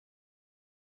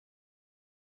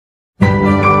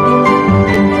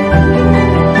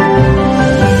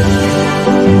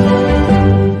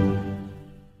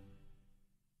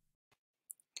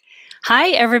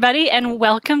Hi, everybody, and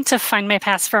welcome to Find My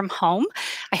Past from Home.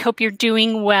 I hope you're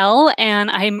doing well,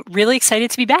 and I'm really excited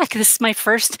to be back. This is my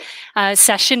first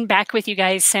session back with you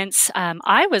guys since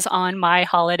I was on my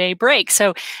holiday break.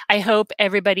 So I hope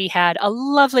everybody had a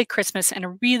lovely Christmas and a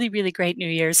really, really great New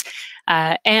Year's.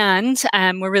 And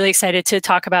we're really excited to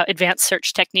talk about advanced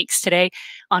search techniques today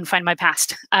on Find My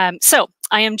Past. So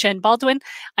I am Jen Baldwin.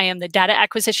 I am the Data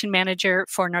Acquisition Manager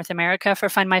for North America for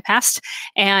Findmypast,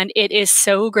 and it is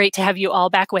so great to have you all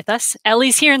back with us.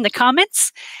 Ellie's here in the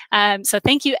comments, so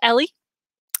thank you, Ellie.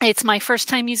 It's my first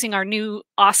time using our new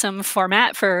awesome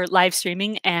format for live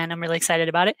streaming, and I'm really excited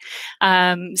about it.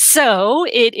 So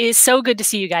it is so good to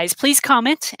see you guys. Please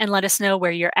comment and let us know where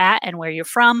you're at and where you're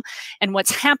from and what's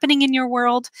happening in your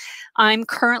world. I'm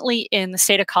currently in the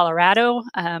state of Colorado,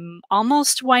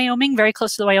 almost Wyoming, very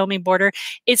close to the Wyoming border.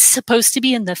 It's supposed to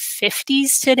be in the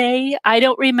 50s today. I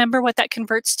don't remember what that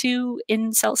converts to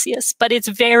in Celsius, but it's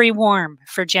very warm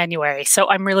for January. So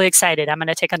I'm really excited. I'm going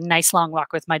to take a nice long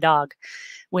walk with my dog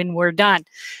when we're done.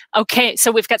 Okay, so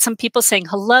we've got some people saying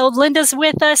hello. Linda's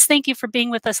with us. Thank you for being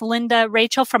with us, Linda.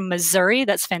 Rachel from Missouri.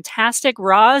 That's fantastic.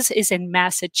 Roz is in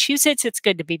Massachusetts. It's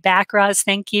good to be back, Roz.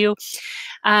 Thank you.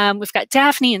 We've got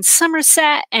Daphne in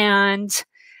Somerset and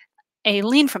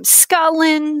Aileen from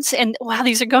Scotland. And wow,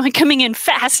 these are coming in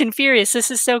fast and furious. This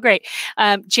is so great.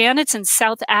 Janet's in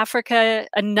South Africa.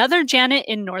 Another Janet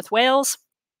in North Wales.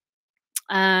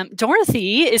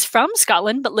 Dorothy is from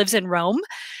Scotland but lives in Rome.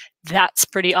 That's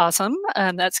pretty awesome.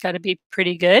 That's got to be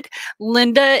pretty good.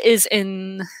 Linda is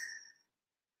in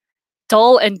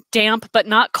dull and damp, but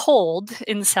not cold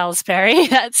in Salisbury.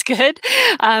 That's good.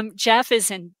 Jeff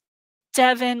is in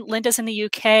Devon. Linda's in the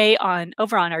UK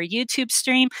over on our YouTube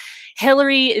stream.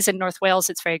 Hillary is in North Wales.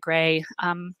 It's very gray.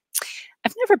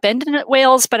 I've never been to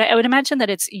Wales, but I would imagine that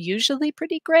it's usually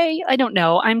pretty gray. I don't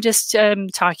know. I'm just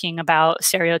talking about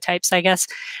stereotypes, I guess.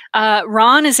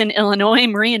 Ron is in Illinois,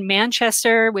 Marie in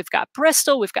Manchester. We've got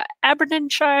Bristol. We've got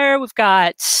Aberdeenshire. We've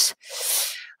got,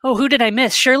 oh, who did I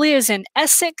miss? Shirley is in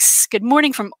Essex. Good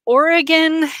morning from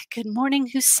Oregon. Good morning.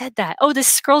 Who said that? Oh, this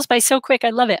scrolls by so quick.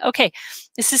 I love it. Okay,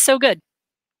 this is so good.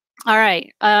 All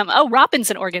right. Oh,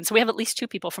 Robin's in Oregon. So we have at least 2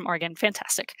 people from Oregon.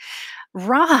 Fantastic.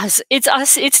 Roz, it's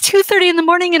us. It's 2:30 in the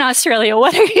morning in Australia.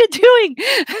 What are you doing?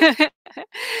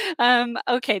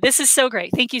 Okay, this is so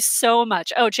great. Thank you so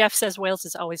much. Oh, Jeff says Wales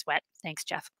is always wet. Thanks,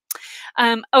 Jeff.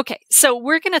 Okay, so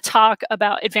we're going to talk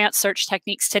about advanced search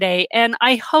techniques today, and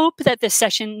I hope that this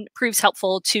session proves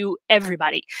helpful to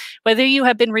everybody, whether you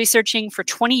have been researching for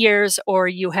 20 years or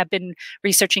you have been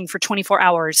researching for 24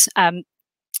 hours.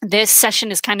 This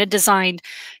session is kind of designed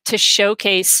to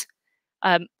showcase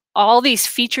all these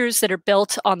features that are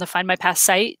built on the Find My Past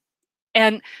site.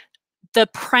 And the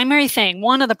primary thing,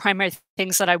 one of the primary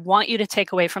things that I want you to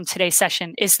take away from today's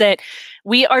session is that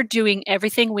we are doing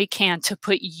everything we can to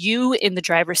put you in the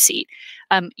driver's seat.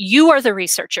 You are the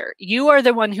researcher. You are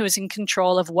the one who is in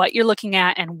control of what you're looking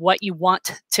at and what you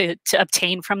want to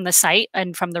obtain from the site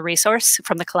and from the resource,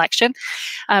 from the collection.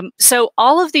 So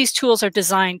all of these tools are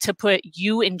designed to put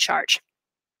you in charge.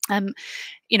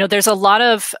 You know, there's a lot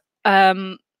of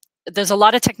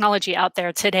technology out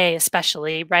there today,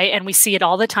 especially, right? And we see it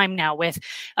all the time now with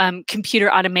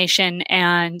computer automation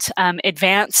and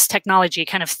advanced technology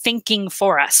kind of thinking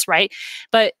for us, right?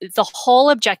 But the whole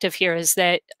objective here is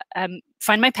that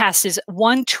Find My Past is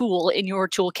one tool in your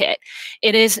toolkit.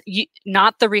 It is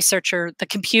not the researcher. The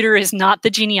computer is not the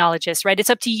genealogist, right?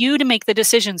 It's up to you to make the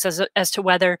decisions as to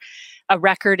whether a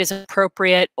record is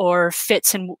appropriate or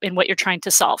fits in what you're trying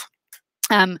to solve.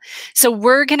 So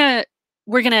we're gonna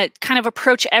kind of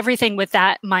approach everything with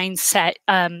that mindset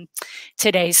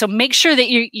today. So make sure that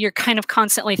you're kind of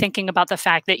constantly thinking about the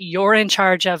fact that you're in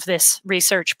charge of this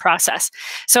research process.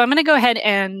 So I'm going to go ahead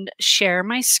and share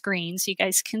my screen so you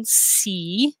guys can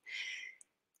see.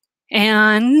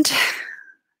 And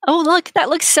oh, look, that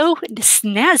looks so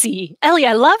snazzy. Ellie,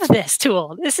 I love this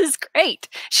tool. This is great.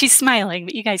 She's smiling,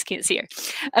 but you guys can't see her.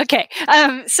 Okay,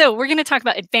 so we're going to talk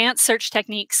about advanced search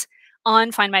techniques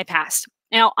on Find My Past.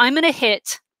 Now, I'm going to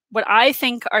hit what I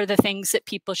think are the things that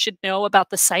people should know about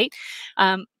the site.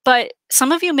 But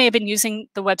some of you may have been using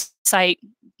the website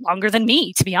longer than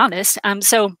me, to be honest.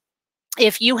 So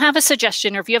if you have a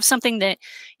suggestion or if you have something that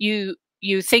you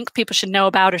think people should know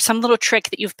about or some little trick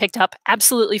that you've picked up,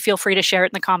 absolutely feel free to share it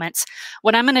in the comments.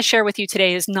 What I'm going to share with you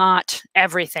today is not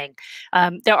everything.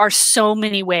 There are so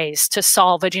many ways to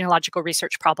solve a genealogical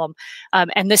research problem.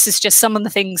 And this is just some of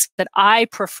the things that I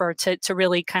prefer to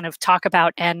really kind of talk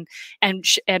about and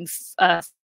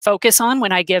focus on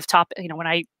when I give when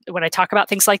I talk about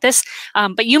things like this.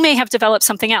 But you may have developed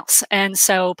something else, and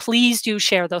so please do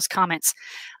share those comments.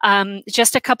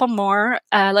 Just a couple more.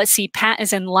 Let's see. Pat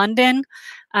is in London.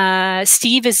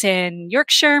 Steve is in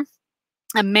Yorkshire.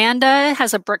 Amanda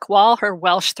has a brick wall. Her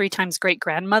Welsh 3 times great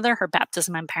grandmother. Her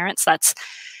baptism and parents. That's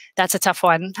a tough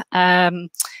one.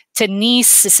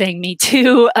 Denise is saying me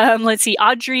too. Let's see.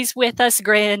 Audrey's with us.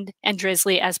 Grand and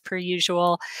Drizzly as per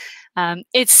usual.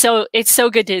 It's so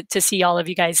good to see all of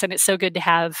you guys, and it's so good to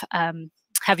have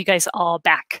you guys all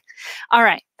back. All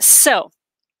right, so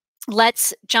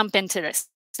let's jump into this.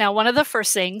 Now, one of the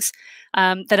first things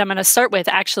that I'm going to start with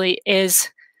actually is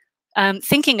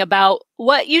thinking about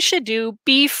what you should do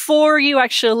before you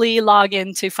actually log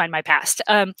into Findmypast.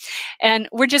 And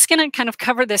we're just going to kind of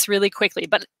cover this really quickly,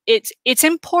 but it's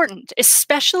important,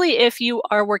 especially if you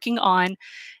are working on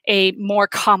a more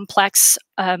complex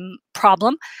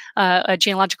problem, a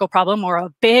genealogical problem or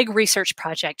a big research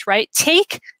project, right?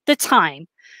 Take the time,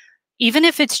 even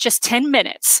if it's just 10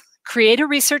 minutes, create a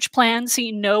research plan so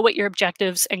you know what your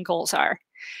objectives and goals are.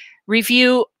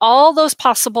 Review all those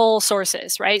possible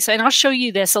sources, right? So, and I'll show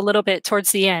you this a little bit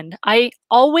towards the end. I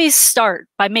always start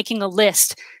by making a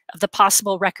list of the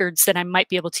possible records that I might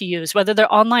be able to use, whether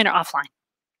they're online or offline.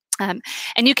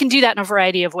 And you can do that in a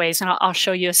variety of ways, and I'll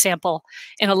show you a sample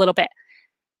in a little bit.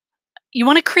 You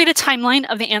want to create a timeline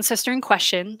of the ancestor in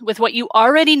question with what you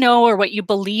already know or what you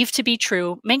believe to be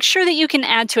true. Make sure that you can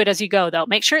add to it as you go, though.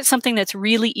 Make sure it's something that's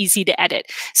really easy to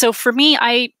edit. So for me,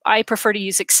 I prefer to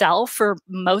use Excel for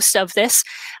most of this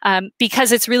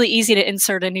because it's really easy to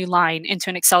insert a new line into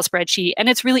an Excel spreadsheet, and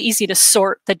it's really easy to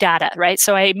sort the data, right?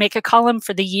 So I make a column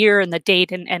for the year and the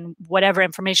date and whatever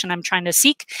information I'm trying to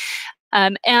seek,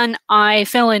 and I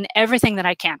fill in everything that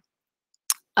I can.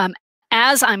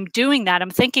 As I'm doing that,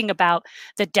 I'm thinking about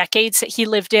the decades that he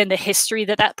lived in, the history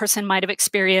that that person might have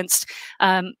experienced,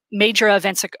 major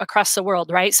events across the world,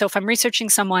 right? So if I'm researching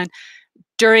someone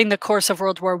during the course of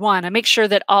World War I make sure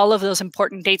that all of those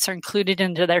important dates are included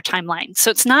into their timeline.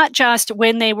 So it's not just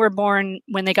when they were born,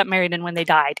 when they got married, and when they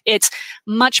died. It's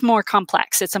much more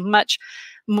complex. It's a much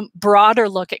broader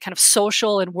look at kind of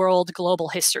social and world global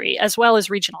history, as well as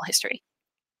regional history.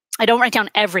 I don't write down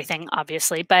everything,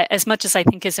 obviously, but as much as I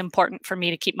think is important for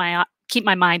me to keep my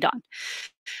mind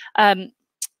on.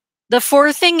 The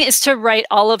fourth thing is to write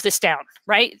all of this down,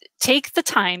 right? Take the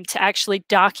time to actually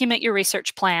document your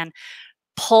research plan,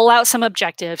 pull out some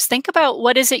objectives, think about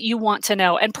what is it you want to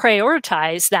know, and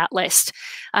prioritize that list.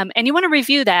 And you want to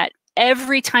review that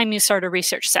every time you start a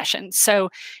research session, so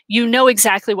you know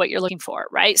exactly what you're looking for,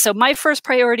 right? So my first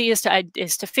priority is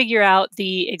to figure out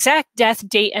the exact death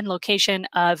date and location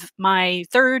of my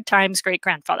 3rd times great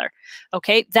grandfather.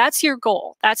 Okay, that's your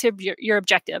goal. That's your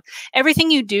objective. Everything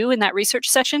you do in that research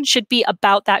session should be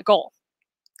about that goal.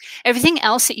 Everything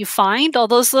else that you find, all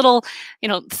those little,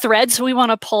 threads we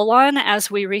want to pull on as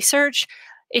we research,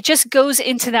 it just goes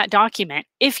into that document.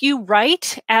 If you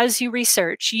write as you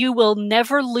research, you will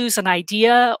never lose an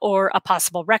idea or a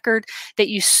possible record that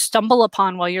you stumble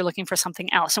upon while you're looking for something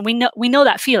else. And we know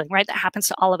that feeling, right? That happens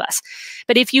to all of us.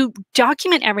 But if you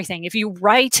document everything, if you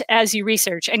write as you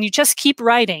research and you just keep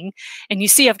writing, and you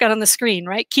see I've got on the screen,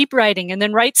 right? Keep writing and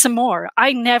then write some more.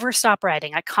 I never stop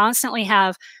writing. I constantly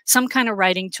have some kind of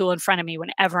writing tool in front of me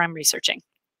whenever I'm researching.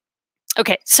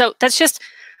 Okay, so that's just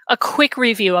a quick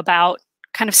review about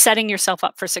kind of setting yourself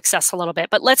up for success a little bit,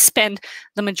 but let's spend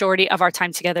the majority of our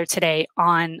time together today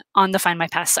on the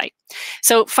Findmypast site.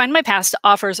 So Findmypast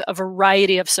offers a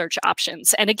variety of search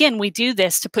options. And again, we do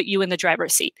this to put you in the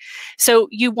driver's seat. So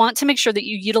you want to make sure that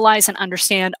you utilize and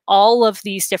understand all of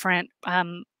these different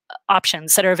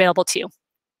options that are available to you.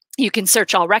 You can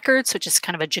search all records, which is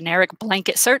kind of a generic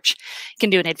blanket search. You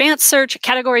can do an advanced search, a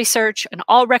category search, an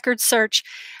all records search.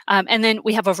 And then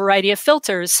we have a variety of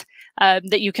filters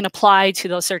that you can apply to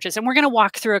those searches. And we're going to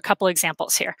walk through a couple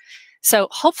examples here. So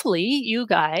hopefully you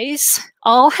guys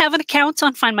all have an account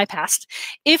on Findmypast.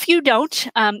 If you don't,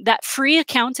 that free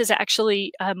account is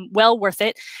actually well worth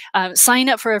it. Sign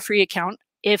up for a free account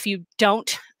if you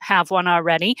don't have one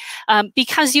already,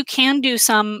 because you can do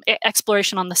some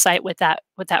exploration on the site with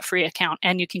that free account,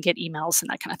 and you can get emails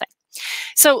and that kind of thing.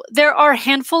 So there are a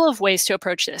handful of ways to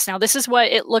approach this. Now, this is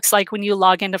what it looks like when you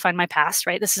log into Findmypast,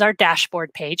 right? This is our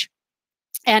dashboard page.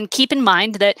 And keep in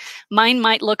mind that mine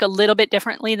might look a little bit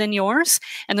differently than yours.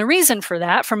 And the reason for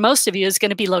that, for most of you, is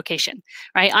going to be location,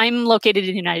 right? I'm located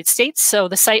in the United States, so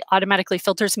the site automatically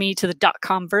filters me to the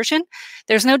 .com version.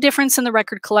 There's no difference in the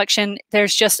record collection.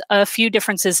 There's just a few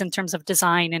differences in terms of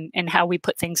design and how we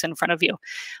put things in front of you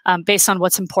based on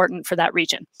what's important for that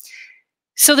region.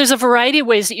 So there's a variety of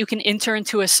ways that you can enter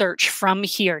into a search from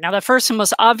here. Now, the first and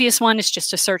most obvious one is just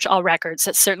to search all records.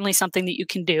 That's certainly something that you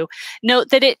can do.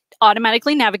 Note that it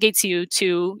automatically navigates you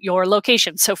to your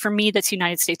location. So for me, that's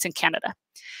United States and Canada.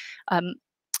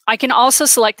 I can also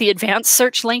select the advanced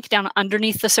search link down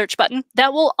underneath the search button.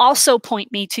 That will also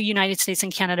point me to United States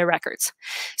and Canada records.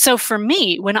 So for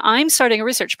me, when I'm starting a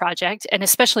research project, and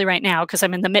especially right now, because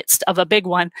I'm in the midst of a big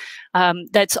one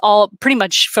that's all pretty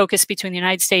much focused between the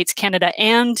United States, Canada,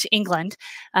 and England,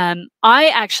 I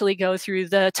actually go through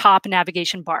the top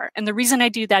navigation bar. And the reason I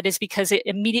do that is because it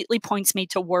immediately points me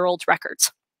to world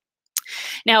records.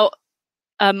 Now,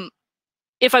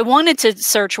 if I wanted to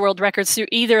search world records through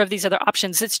either of these other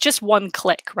options, it's just one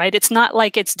click, right? It's not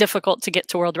like it's difficult to get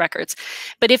to world records.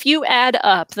 But if you add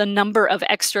up the number of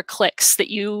extra clicks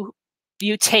that you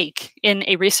take in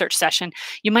a research session,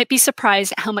 you might be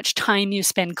surprised at how much time you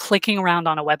spend clicking around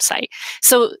on a website.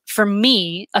 So for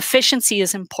me, efficiency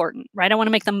is important, right? I want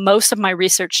to make the most of my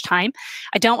research time.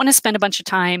 I don't want to spend a bunch of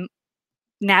time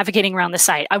navigating around the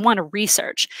site. I want to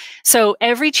research. So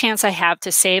every chance I have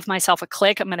to save myself a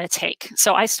click, I'm going to take.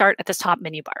 So I start at the top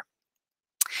menu bar.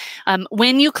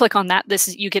 When you click on that,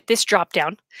 you get this drop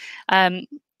down.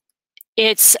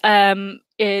 There's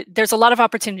a lot of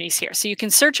opportunities here. So you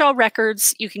can search all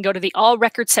records. You can go to the all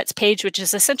record sets page, which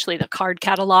is essentially the card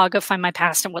catalog of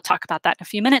Findmypast, and we'll talk about that in a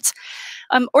few minutes.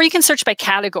 Or you can search by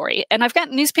category. And I've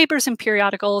got newspapers and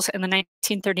periodicals and the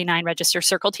 1939 register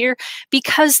circled here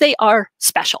because they are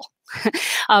special.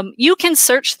 You can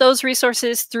search those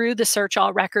resources through the search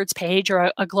all records page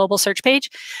or a global search page,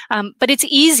 but it's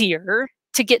easier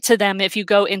to get to them if you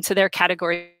go into their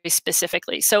category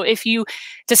specifically. So if you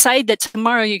decide that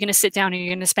tomorrow you're going to sit down and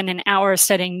you're going to spend an hour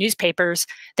studying newspapers,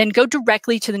 then go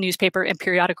directly to the newspaper and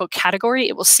periodical category.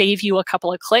 It will save you a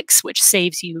couple of clicks, which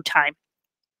saves you time.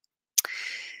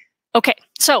 Okay,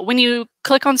 so when you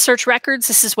click on search records,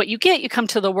 this is what you get. You come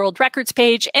to the world records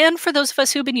page. And for those of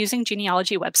us who've been using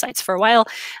genealogy websites for a while,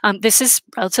 this is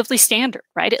relatively standard,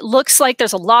 right? It looks like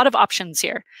there's a lot of options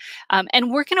here.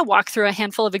 And we're going to walk through a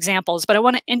handful of examples, but I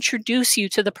want to introduce you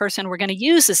to the person we're going to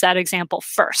use as that example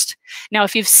first. Now,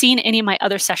 if you've seen any of my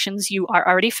other sessions, you are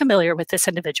already familiar with this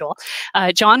individual.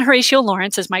 John Horatio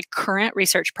Lawrence is my current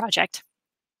research project.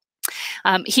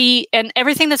 He and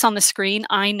everything that's on the screen,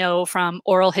 I know from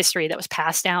oral history that was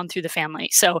passed down through the family.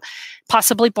 So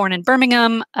possibly born in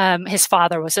Birmingham. His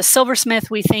father was a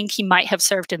silversmith. We think he might have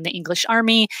served in the English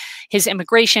army, his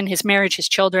immigration, his marriage, his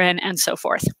children, and so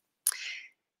forth.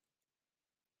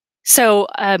 So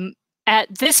at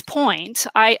this point,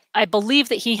 I believe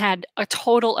that he had a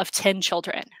total of 10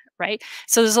 children. Right?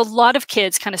 So there's a lot of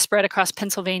kids kind of spread across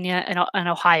Pennsylvania and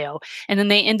Ohio, and then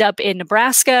they end up in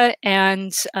Nebraska,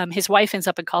 and his wife ends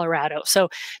up in Colorado. So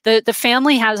the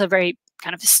family has a very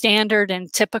kind of standard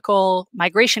and typical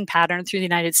migration pattern through the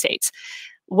United States.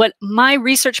 What my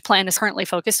research plan is currently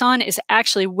focused on is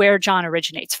actually where John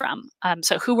originates from.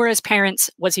 So who were his parents?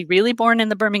 Was he really born in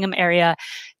the Birmingham area?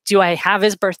 Do I have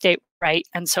his birth date right?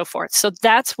 And so forth. So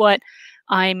that's what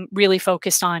I'm really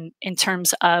focused on in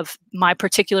terms of my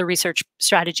particular research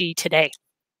strategy today.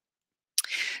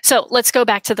 So let's go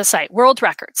back to the site, world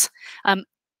records.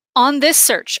 On this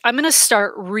search, I'm going to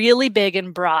start really big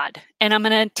and broad, and I'm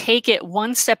going to take it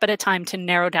one step at a time to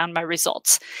narrow down my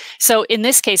results. So in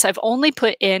this case, I've only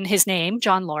put in his name,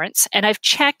 John Lawrence, and I've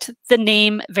checked the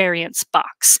name variance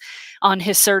box on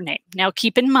his surname. Now,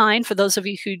 keep in mind, for those of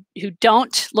you who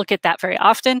don't look at that very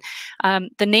often,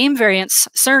 the name variance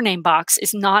surname box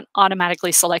is not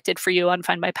automatically selected for you on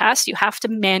Findmypast. You have to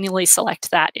manually select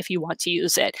that if you want to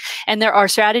use it. And there are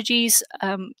strategies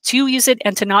to use it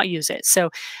and to not use it.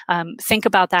 So think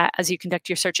about that as you conduct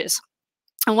your searches.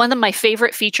 And one of my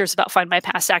favorite features about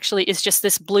Findmypast actually is just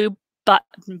this blue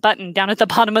button down at the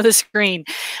bottom of the screen.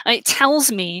 It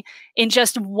tells me in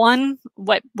just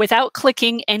without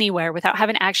clicking anywhere, without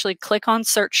having to actually click on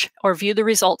search or view the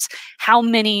results, how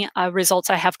many results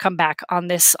I have come back on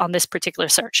this particular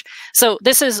search. So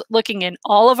this is looking in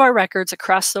all of our records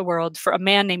across the world for a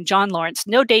man named John Lawrence.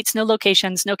 No dates, no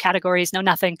locations, no categories, no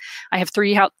nothing. I have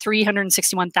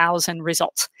 361,000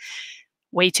 results.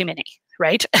 Way too many,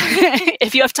 right?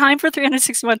 If you have time for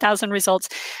 361,000 results,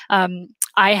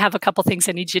 I have a couple things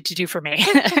I need you to do for me.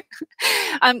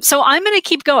 So I'm going to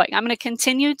keep going. I'm going to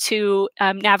continue to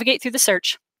navigate through the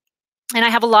search. And I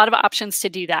have a lot of options to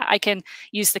do that. I can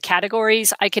use the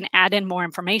categories. I can add in more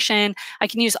information. I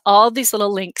can use all of these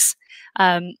little links.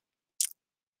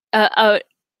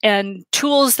 and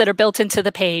tools that are built into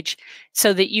the page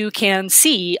so that you can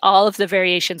see all of the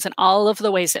variations and all of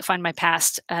the ways that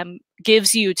Findmypast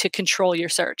gives you to control your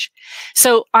search.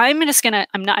 So I'm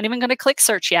not even gonna click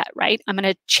search yet, right? I'm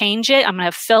gonna change it. I'm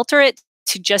gonna filter it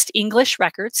to just English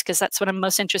records because that's what I'm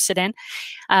most interested in.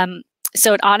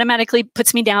 So it automatically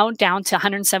puts me down to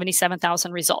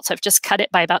 177,000 results. I've just cut it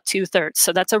by about 2/3.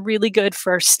 So that's a really good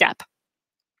first step.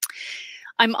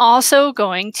 I'm also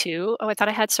going to, I thought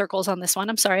I had circles on this one.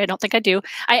 I'm sorry, I don't think I do.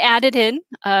 I added in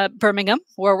Birmingham,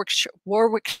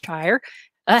 Warwickshire,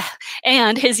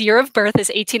 and his year of birth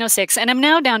is 1806. And I'm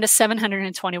now down to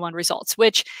 721 results,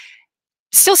 which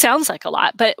still sounds like a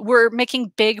lot, but we're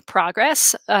making big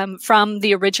progress from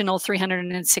the original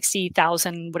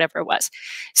 360,000, whatever it was.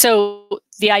 So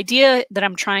the idea that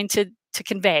I'm trying to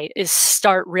convey is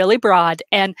start really broad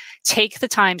and take the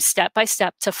time step by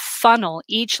step to funnel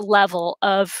each level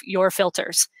of your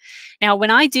filters. Now, when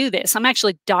I do this, I'm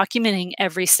actually documenting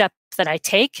every step that I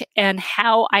take and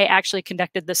how I actually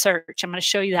conducted the search. I'm going to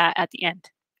show you that at the end.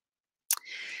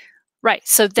 Right,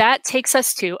 so that takes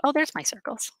us to, oh, there's my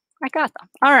circles. I got them.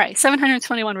 All right,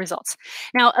 721 results.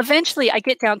 Now, eventually I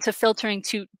get down to filtering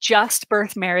to just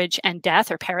birth, marriage, and death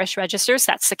or parish registers.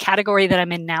 That's the category that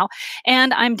I'm in now.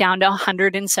 And I'm down to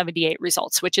 178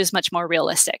 results, which is much more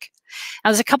realistic.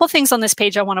 Now, there's a couple things on this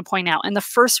page I want to point out. And the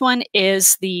first one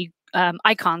is the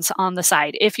icons on the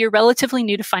side. If you're relatively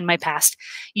new to Findmypast,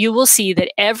 you will see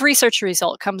that every search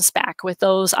result comes back with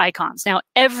those icons. Now,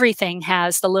 everything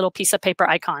has the little piece of paper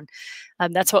icon.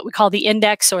 That's what we call the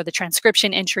index or the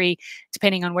transcription entry,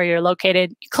 depending on where you're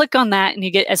located. You click on that and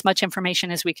you get as much information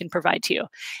as we can provide to you.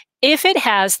 If it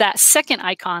has that second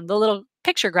icon, the little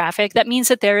picture graphic, that means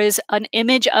that there is an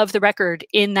image of the record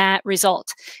in that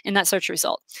result, in that search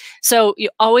result. So you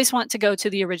always want to go to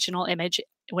the original image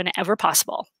whenever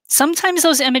possible. Sometimes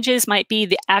those images might be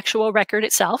the actual record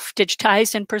itself,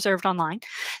 digitized and preserved online.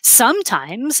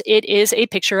 Sometimes it is a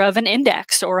picture of an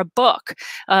index or a book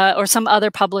or some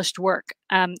other published work.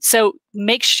 So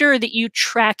make sure that you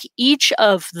track each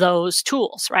of those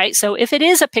tools, right? So if it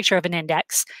is a picture of an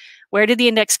index, where did the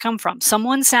index come from?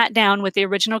 Someone sat down with the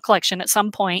original collection at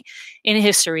some point in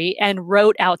history and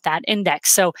wrote out that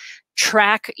index. So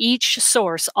track each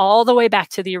source all the way back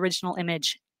to the original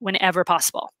image whenever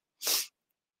possible.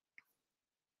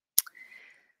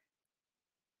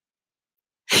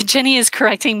 Jenny is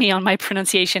correcting me on my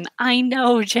pronunciation. I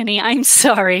know, Jenny, I'm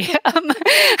sorry.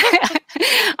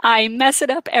 I mess it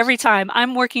up every time.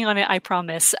 I'm working on it, I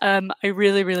promise. I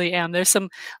really, really am. There's some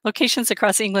locations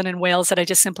across England and Wales that I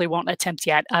just simply won't attempt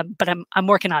yet, but I'm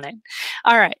working on it.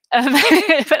 All right.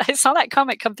 But I saw that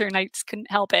comment come through and I just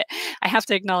couldn't help it. I have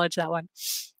to acknowledge that one.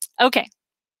 Okay.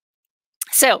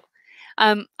 So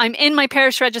I'm in my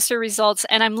parish register results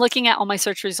and I'm looking at all my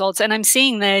search results and I'm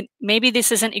seeing that maybe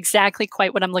this isn't exactly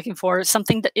quite what I'm looking for.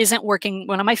 Something that isn't working,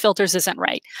 one of my filters isn't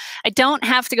right. I don't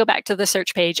have to go back to the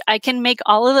search page. I can make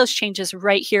all of those changes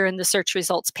right here in the search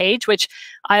results page, which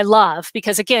I love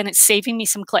because again, it's saving me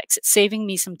some clicks. It's saving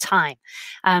me some time.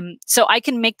 So I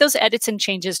can make those edits and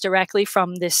changes directly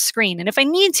from this screen. And if I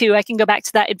need to, I can go back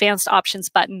to that advanced options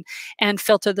button and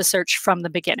filter the search from the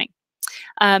beginning.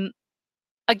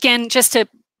 Again, just to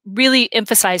really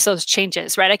emphasize those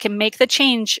changes, right? I can make the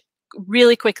change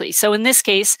really quickly. So in this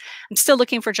case, I'm still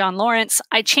looking for John Lawrence.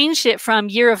 I changed it from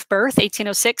year of birth,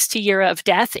 1806, to year of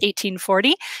death,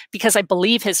 1840, because I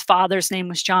believe his father's name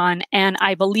was John, and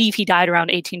I believe he died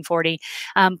around 1840,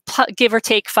 give or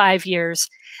take 5 years.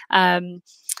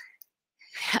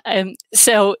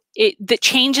 So that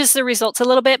changes the results a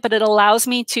little bit, but it allows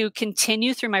me to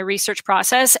continue through my research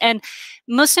process. And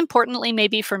most importantly,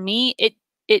 maybe for me,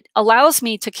 it allows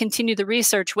me to continue the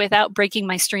research without breaking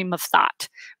my stream of thought,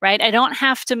 right? I don't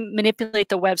have to manipulate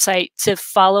the website to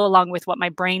follow along with what my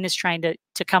brain is trying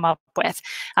to come up with.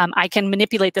 I can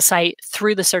manipulate the site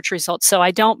through the search results. So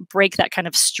I don't break that kind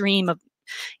of stream of,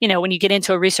 you know, when you get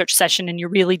into a research session and you're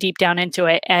really deep down into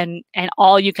it and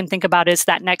all you can think about is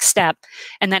that next step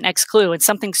and that next clue and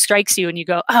something strikes you and you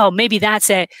go, oh, maybe that's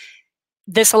it.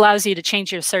 This allows you to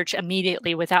change your search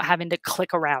immediately without having to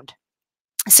click around.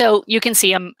 So you can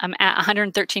see I'm at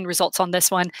 113 results on this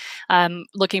one,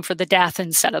 looking for the death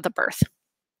instead of the birth.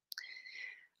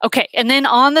 Okay, and then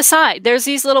on the side, there's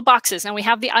these little boxes, and we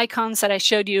have the icons that I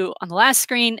showed you on the last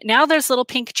screen. Now there's little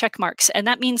pink check marks, and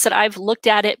that means that I've looked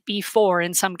at it before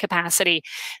in some capacity.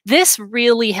 This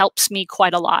really helps me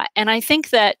quite a lot, and I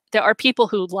think that there are people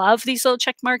who love these little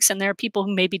check marks, and there are people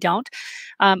who maybe don't.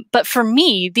 But for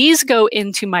me, these go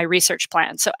into my research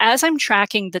plan. So as I'm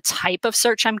tracking the type of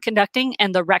search I'm conducting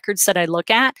and the records that I look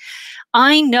at,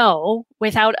 I know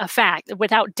without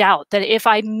doubt that if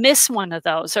I miss one of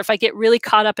those, or if I get really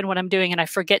caught up up in what I'm doing and I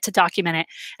forget to document it,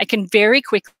 I can very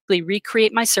quickly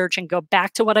recreate my search and go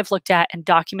back to what I've looked at and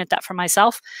document that for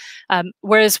myself.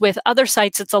 Whereas with other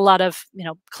sites, it's a lot of,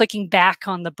 clicking back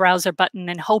on the browser button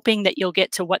and hoping that you'll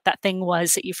get to what that thing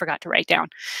was that you forgot to write down.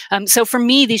 So for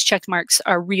me, these check marks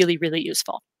are really, really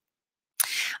useful.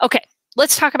 Okay,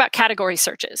 let's talk about category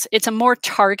searches. It's a more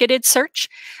targeted search.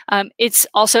 It's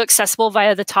also accessible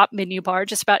via the top menu bar,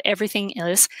 just about everything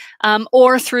is,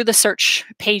 or through the search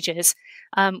pages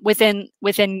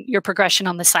within your progression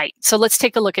on the site. So let's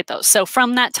take a look at those. So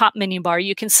from that top menu bar,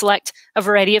 you can select a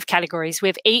variety of categories. We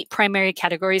have 8 primary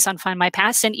categories on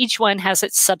Findmypast, and each one has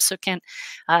its subsequent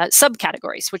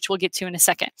subcategories, which we'll get to in a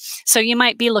second. So you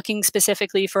might be looking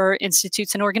specifically for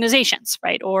institutes and organizations,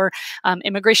 right? Or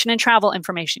immigration and travel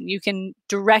information. You can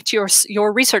direct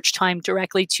your research time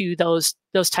directly to those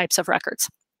types of records.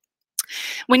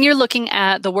 When you're looking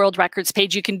at the World Records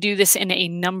page, you can do this in a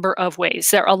number of ways.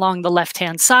 They're along the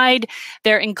left-hand side.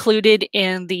 They're included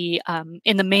in the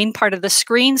main part of the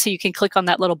screen, so you can click on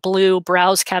that little blue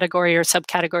browse category or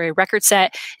subcategory record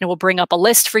set, and it will bring up a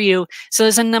list for you. So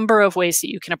there's a number of ways that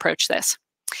you can approach this.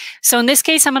 So in this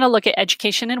case, I'm going to look at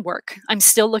education and work. I'm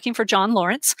still looking for John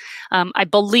Lawrence. I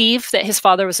believe that his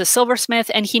father was a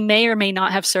silversmith, and he may or may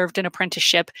not have served an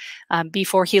apprenticeship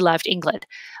before he left England.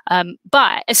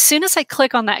 But as soon as I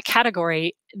click on that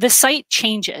category, the site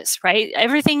changes, right?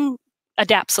 Everything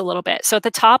adapts a little bit. So at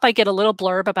the top, I get a little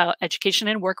blurb about education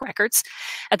and work records.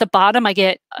 At the bottom, I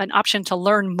get an option to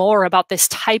learn more about this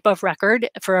type of record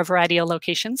for a variety of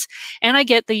locations. And I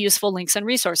get the useful links and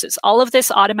resources. All of this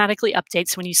automatically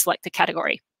updates when you select the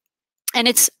category. And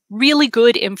it's really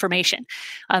good information.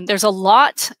 There's a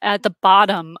lot at the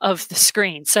bottom of the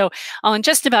screen. So on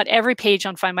just about every page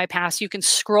on Findmypast, you can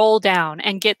scroll down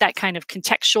and get that kind of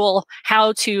contextual,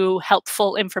 how-to,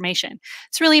 helpful information.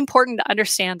 It's really important to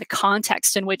understand the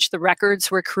context in which the records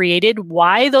were created,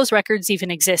 why those records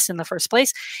even exist in the first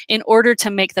place, in order to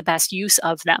make the best use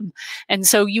of them. And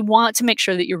so you want to make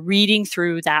sure that you're reading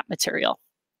through that material.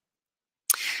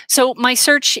 So my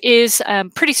search is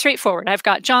pretty straightforward. I've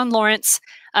got John Lawrence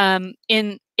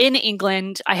in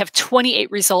England. I have 28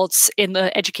 results in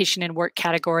the education and work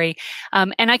category,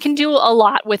 and I can do a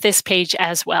lot with this page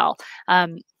as well.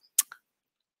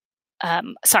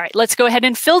 Sorry, let's go ahead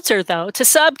and filter though to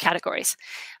subcategories.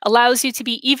 Allows you to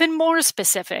be even more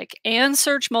specific and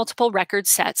search multiple record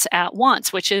sets at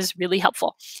once, which is really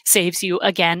helpful. Saves you,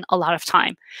 again, a lot of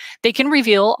time. They can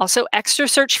reveal also extra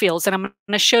search fields, and I'm going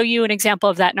to show you an example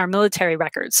of that in our military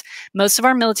records. Most of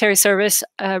our military service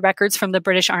records from the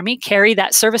British Army carry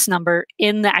that service number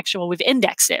in the actual, we've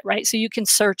indexed it, right? So you can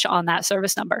search on that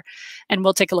service number, and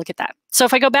we'll take a look at that. So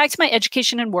if I go back to my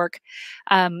education and work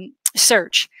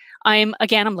search, I'm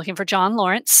looking for John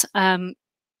Lawrence.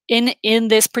 In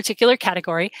this particular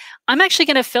category, I'm actually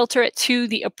going to filter it to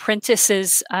the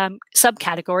apprentices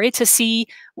subcategory to see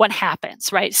what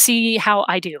happens, right? See how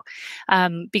I do,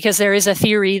 because there is a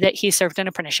theory that he served an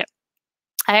apprenticeship.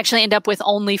 I actually end up with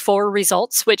only 4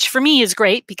 results, which for me is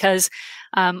great because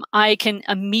I can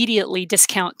immediately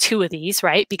discount 2 of these,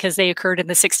 right? Because they occurred in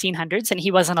the 1600s and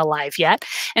he wasn't alive yet.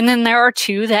 And then there are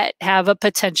 2 that have a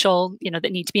potential,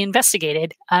 that need to be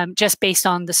investigated just based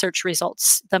on the search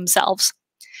results themselves.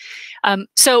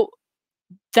 So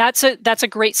that's a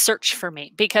great search for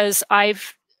me because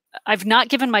I've not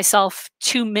given myself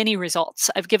too many results.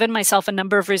 I've given myself a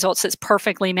number of results that's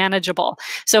perfectly manageable.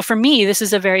 So for me, this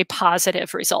is a very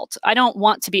positive result. I don't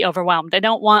want to be overwhelmed. I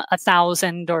don't want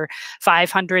 1,000 or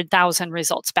 500,000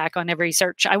 results back on every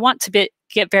search. I want to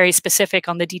get very specific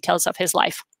on the details of his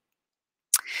life.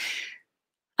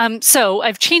 So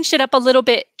I've changed it up a little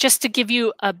bit just to give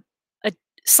you a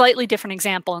slightly different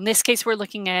example. In this case, we're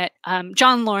looking at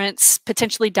John Lawrence,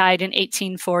 potentially died in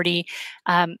 1840,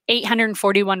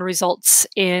 841 results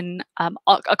in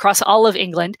across all of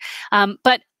England.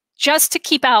 But just to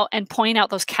keep out and point out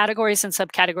those categories and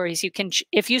subcategories, you can,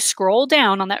 if you scroll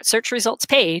down on that search results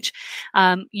page,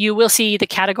 you will see the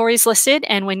categories listed.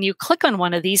 And when you click on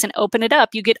one of these and open it up,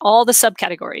 you get all the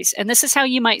subcategories. And this is how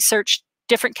you might search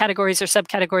different categories or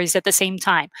subcategories at the same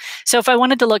time. So if I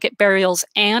wanted to look at burials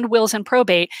and wills and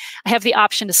probate, I have the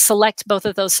option to select both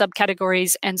of those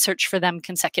subcategories and search for them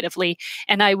consecutively.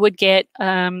 And I would get,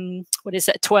 14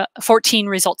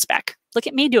 results back. Look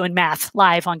at me doing math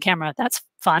live on camera. That's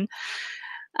fun.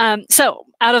 So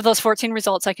out of those 14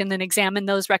 results, I can then examine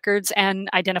those records and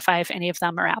identify if any of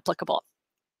them are applicable.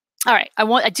 All right,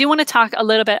 I do want to talk a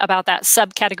little bit about that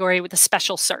subcategory with a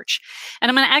special search. And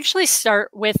I'm going to actually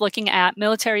start with looking at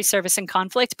military service and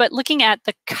conflict, but looking at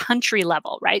the country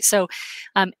level, right? So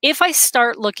if I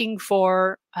start looking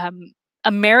for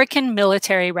American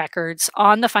military records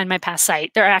on the Findmypast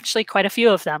site. There are actually quite a few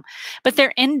of them, but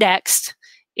they're indexed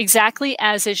exactly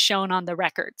as is shown on the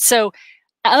record. So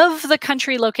of the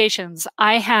country locations,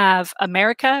 I have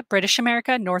America, British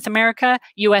America, North America,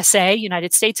 USA,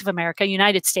 United States of America,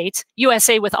 United States,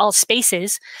 USA with all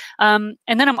spaces. And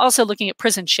then I'm also looking at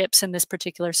prison ships in this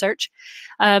particular search.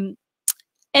 And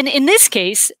in this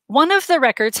case, one of the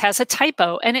records has a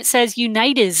typo and it says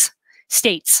United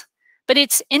States, but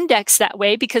it's indexed that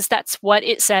way because that's what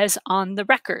it says on the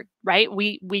record, right?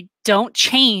 We don't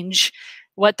change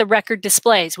what the record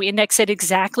displays. We index it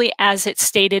exactly as it's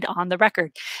stated on the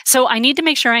record. So I need to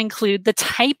make sure I include the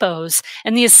typos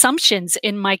and the assumptions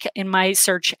in my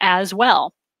search as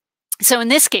well. So in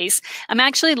this case, I'm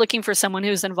actually looking for someone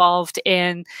who's involved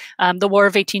in the War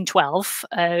of 1812,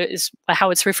 is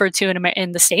how it's referred to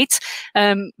in the States,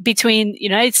 between the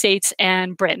United States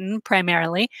and Britain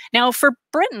primarily. Now for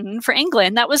Britain, for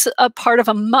England, that was a part of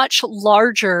a much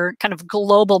larger kind of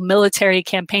global military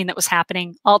campaign that was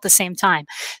happening all at the same time.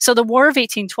 So the War of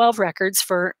 1812 records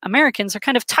for Americans are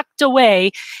kind of tucked away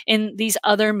in these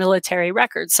other military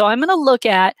records. So I'm going to look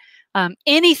at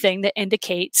anything that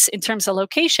indicates, in terms of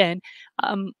location,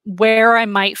 where I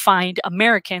might find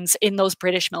Americans in those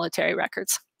British military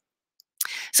records.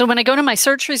 So when I go to my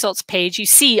search results page, you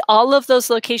see all of those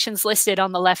locations listed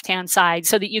on the left-hand side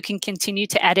so that you can continue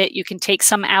to edit. You can take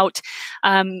some out.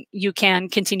 You can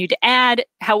continue to add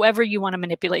however you want to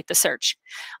manipulate the search.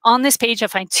 On this page, I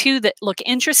find two that look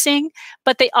interesting,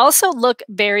 but they also look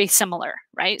very similar,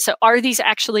 right? So are these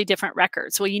actually different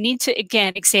records? Well, you need to,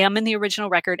 again, examine the original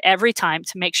record every time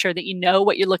to make sure that you know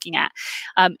what you're looking at.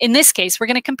 In this case, we're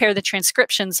going to compare the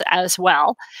transcriptions as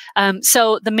well.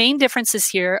 So the main differences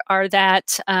here are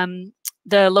that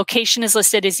the location is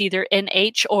listed as either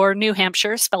NH or New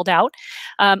Hampshire, spelled out,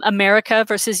 America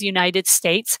versus United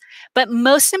States. But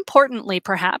most importantly,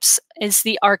 perhaps, is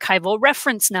the archival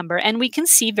reference number. And we can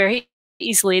see very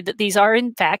easily that these are,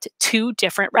 in fact, two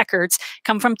different records,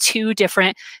 come from two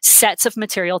different sets of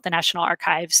material at the National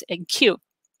Archives in Kew.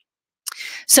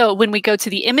 So when we go to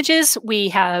the images, we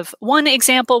have one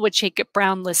example with Jacob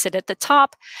Brown listed at the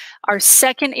top. Our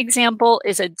second example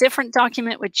is a different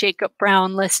document with Jacob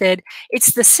Brown listed.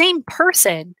 It's the same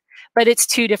person, but it's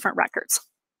two different records.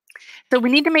 So we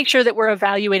need to make sure that we're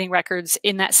evaluating records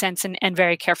in that sense and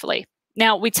very carefully.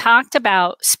 Now, we talked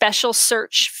about special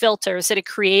search filters that are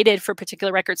created for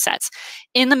particular record sets.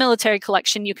 In the military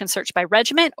collection, you can search by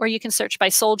regiment or you can search by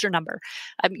soldier number.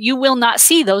 You will not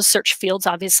see those search fields,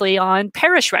 obviously, on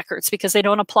parish records because they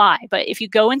don't apply. But if you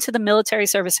go into the military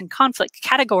service and conflict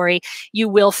category, you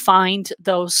will find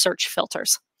those search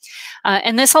filters.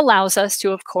 And this allows us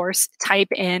to, of course,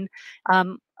 type in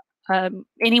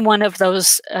any one of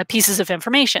those pieces of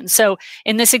information. So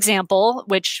in this example,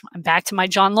 which I'm back to my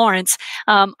John Lawrence,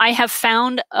 I have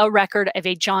found a record of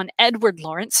a John Edward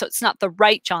Lawrence. So it's not the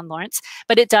right John Lawrence,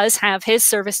 but it does have his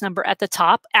service number at the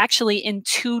top, actually in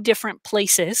two different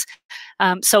places.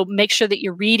 So make sure that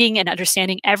you're reading and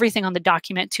understanding everything on the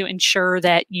document to ensure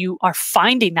that you are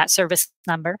finding that service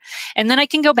number. And then I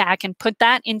can go back and put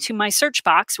that into my search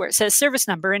box where it says service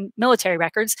number in military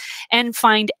records and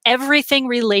find everything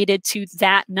related to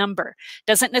that number.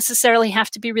 Doesn't necessarily have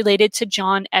to be related to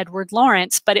John Edward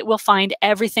Lawrence, but it will find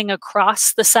everything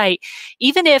across the site.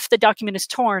 Even if the document is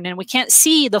torn and we can't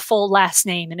see the full last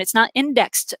name and it's not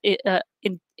indexed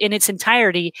in its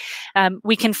entirety,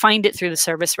 we can find it through the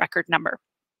service record number.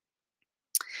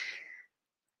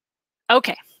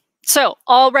 Okay. So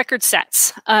all record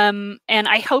sets, and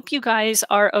I hope you guys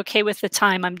are okay with the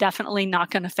time. I'm definitely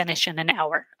not going to finish in an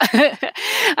hour.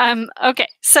 Okay,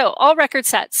 so all record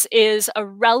sets is a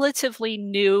relatively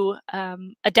new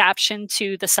adaptation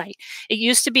to the site. It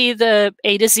used to be the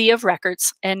A to Z of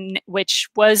records, and which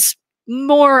was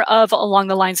more of along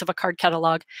the lines of a card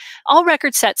catalog. All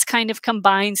record sets kind of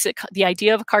combines the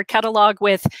idea of a card catalog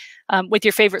with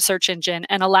your favorite search engine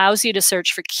and allows you to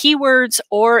search for keywords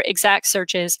or exact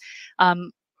searches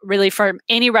really for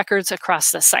any records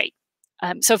across the site.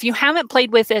 So if you haven't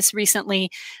played with this recently,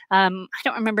 I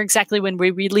don't remember exactly when we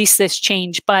released this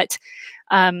change, but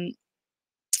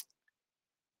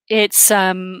it's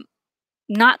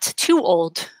not too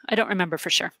old. I don't remember for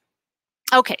sure.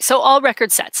 Okay, so all record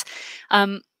sets.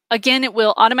 Again, it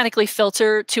will automatically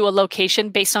filter to a location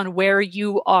based on where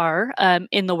you are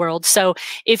in the world. So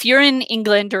if you're in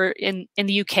England or in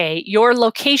the UK, your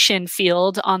location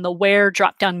field on the where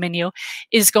drop-down menu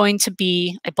is going to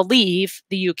be, I believe,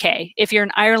 the UK. If you're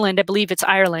in Ireland, I believe it's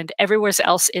Ireland. Everywhere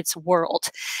else, it's world,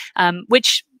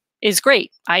 which is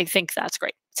great. I think that's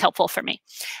great. helpful for me.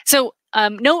 So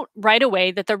note right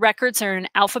away that the records are in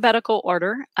alphabetical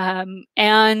order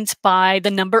and by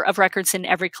the number of records in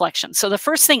every collection. So the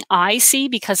first thing I see,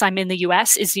 because I'm in the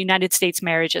US, is the United States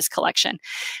Marriages Collection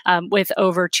with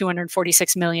over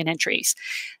 246 million entries.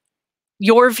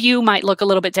 Your view might look a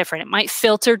little bit different. It might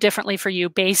filter differently for you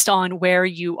based on where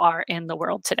you are in the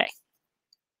world today.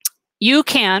 You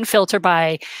can filter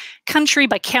by country,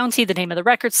 by county, the name of the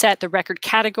record set, the record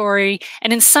category,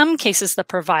 and in some cases the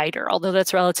provider, although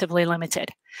that's relatively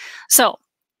limited. So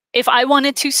if I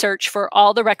wanted to search for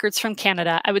all the records from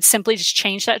Canada, I would simply just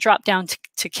change that drop down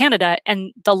to Canada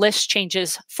and the list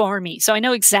changes for me. So I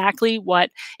know exactly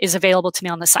what is available to me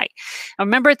on the site. Now,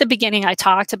 remember at the beginning, I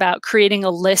talked about creating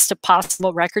a list of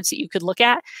possible records that you could look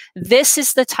at. This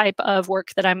is the type of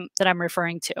work that I'm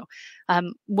referring to.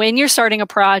 When you're starting a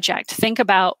project, think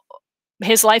about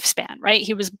his lifespan, right?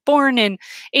 He was born in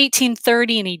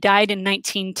 1830 and he died in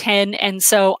 1910. And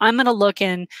so I'm going to look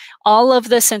in all of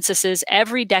the censuses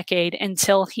every decade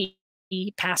until he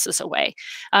passes away.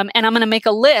 And I'm going to make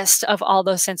a list of all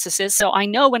those censuses. So I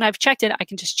know when I've checked it, I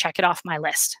can just check it off my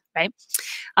list, right?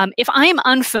 If I'm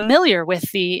unfamiliar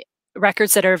with the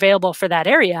records that are available for that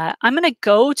area, I'm going to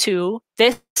go to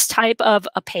this type of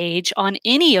a page on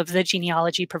any of the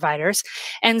genealogy providers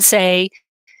and say,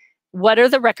 what are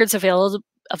the records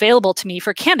available to me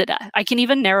for Canada? I can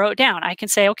even narrow it down. I can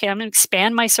say, okay, I'm going to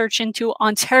expand my search into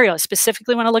Ontario,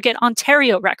 specifically when I look at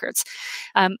Ontario records.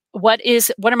 What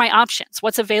are my options?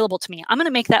 What's available to me? I'm going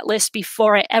to make that list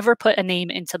before I ever put a name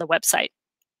into the website,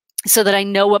 so that I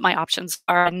know what my options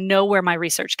are, I know where my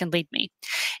research can lead me.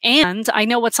 And I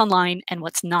know what's online and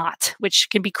what's not, which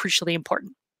can be crucially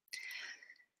important.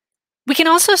 We can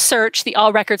also search the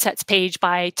All Record Sets page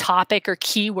by topic or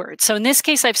keyword. So in this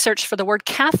case, I've searched for the word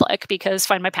Catholic because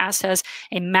Findmypast has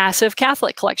a massive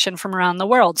Catholic collection from around the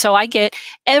world. So I get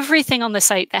everything on the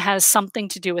site that has something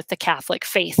to do with the Catholic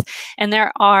faith. And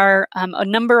there are a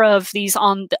number of these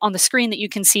on the screen that you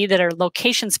can see that are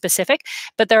location specific,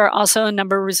 but there are also a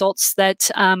number of results that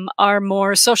are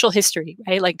more social history,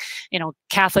 right? Like,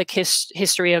 Catholic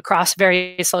history across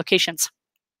various locations.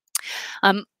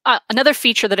 Another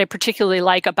feature that I particularly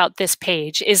like about this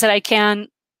page is that I can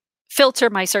filter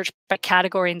my search by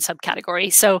category and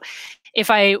subcategory. So if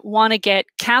I want to get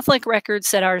Catholic records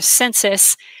that are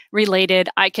census related,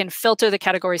 I can filter the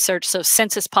category search. So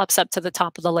census pops up to the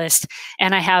top of the list,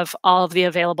 and I have all of the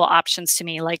available options to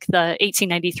me, like the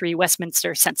 1893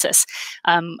 Westminster census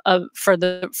from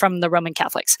the Roman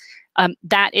Catholics.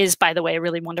 That is, by the way, a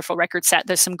really wonderful record set.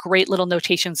 There's some great little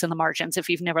notations in the margins. If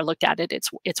you've never looked at it,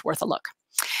 it's worth a look.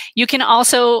 You can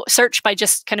also search by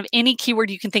just kind of any keyword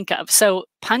you can think of. So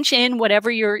punch in whatever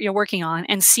you're working on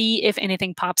and see if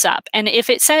anything pops up. And if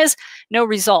it says no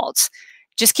results,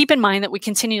 just keep in mind that we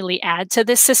continually add to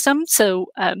this system. So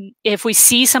if we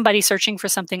see somebody searching for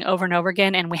something over and over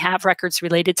again and we have records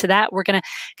related to that, we're going to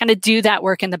kind of do that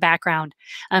work in the background.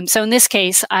 So in this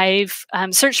case, I've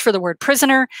searched for the word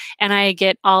prisoner, and I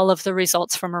get all of the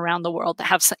results from around the world that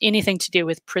have anything to do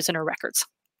with prisoner records.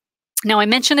 Now, I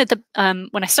mentioned at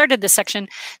when I started this section,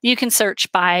 you can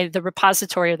search by the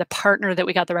repository or the partner that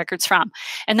we got the records from.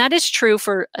 And that is true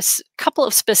for a couple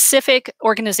of specific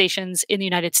organizations in the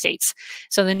United States.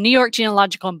 So the New York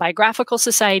Genealogical and Biographical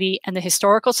Society and the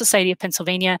Historical Society of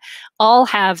Pennsylvania all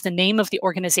have the name of the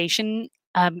organization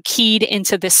keyed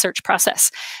into this search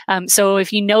process. So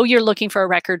if you know you're looking for a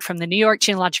record from the New York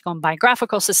Genealogical and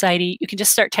Biographical Society, you can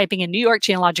just start typing in New York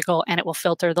Genealogical and it will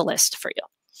filter the list for you.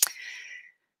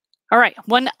 All right,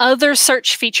 one other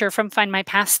search feature from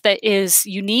Findmypast that is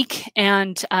unique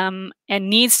and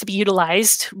needs to be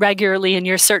utilized regularly in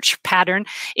your search pattern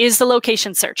is the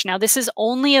location search. Now, this is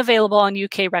only available on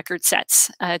UK record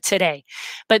sets today,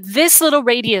 but this little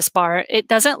radius bar, it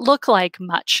doesn't look like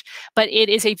much, but it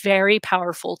is a very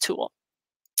powerful tool.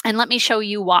 And let me show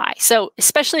you why. So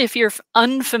especially if you're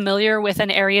unfamiliar with an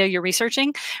area you're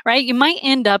researching, right, you might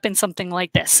end up in something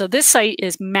like this. So this site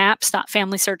is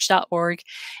maps.familysearch.org,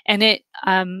 and it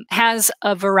has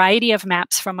a variety of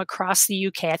maps from across the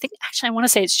UK. I think actually I want to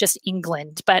say it's just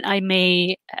England, but I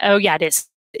may, oh yeah, it is.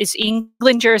 It's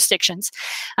England jurisdictions.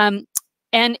 And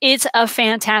it's a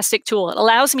fantastic tool. It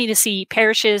allows me to see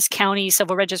parishes, counties,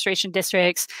 civil registration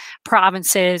districts,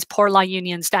 provinces, poor law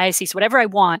unions, dioceses, whatever I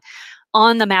want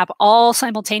on the map all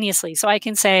simultaneously. So I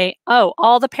can say, oh,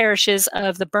 all the parishes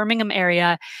of the Birmingham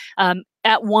area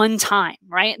at one time,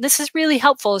 right? This is really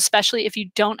helpful, especially if you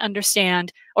don't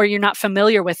understand or you're not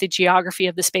familiar with the geography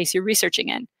of the space you're researching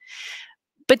in.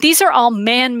 But these are all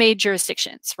man-made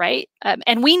jurisdictions, right?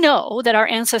 And we know that our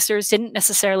ancestors didn't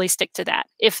necessarily stick to that.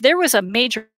 If there was a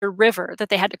major river that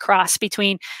they had to cross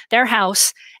between their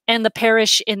house and the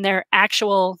parish in their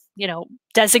actual,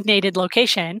 designated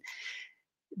location,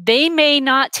 they may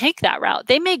not take that route.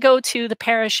 They may go to the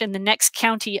parish in the next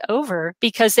county over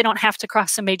because they don't have to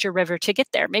cross a major river to get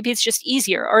there. Maybe it's just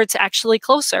easier, or it's actually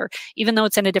closer, even though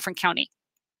it's in a different county.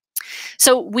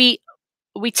 So we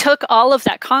took all of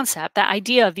that concept, that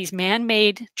idea of these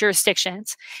man-made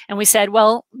jurisdictions, and we said,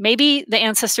 well, maybe the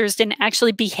ancestors didn't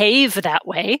actually behave that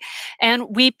way.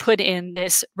 And we put in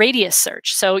this radius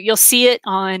search. So you'll see it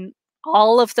on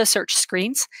all of the search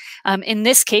screens. In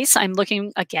this case, I'm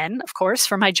looking again, of course,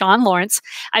 for my John Lawrence.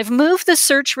 I've moved the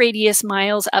search radius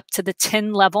miles up to the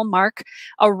 10 level mark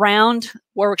around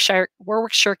Warwickshire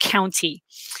County.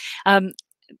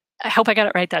 I hope I got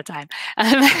it right that time.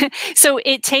 So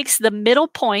it takes the middle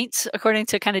point, according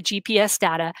to kind of GPS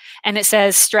data, and it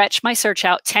says, stretch my search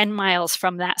out 10 miles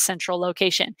from that central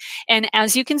location. And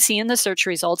as you can see in the search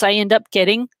results, I end up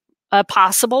getting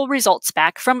possible results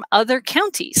back from other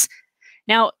counties.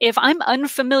 Now, if I'm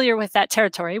unfamiliar with that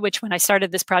territory, which when I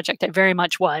started this project, I very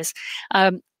much was,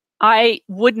 I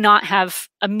would not have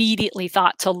immediately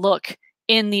thought to look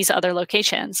in these other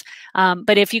locations.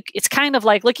 But it's kind of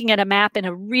like looking at a map in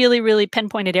a really, really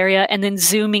pinpointed area and then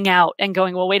zooming out and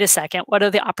going, well, wait a second, what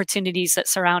are the opportunities that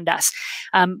surround us?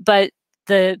 But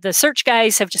the search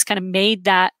guys have just kind of made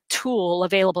that tool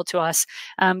available to us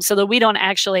so that we don't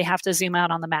actually have to zoom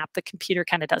out on the map. The computer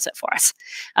kind of does it for us.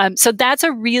 So that's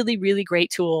a really, really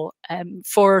great tool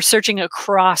for searching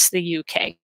across the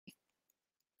UK.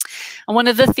 And one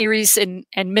of the theories and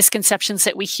misconceptions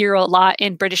that we hear a lot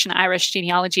in British and Irish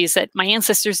genealogy is that my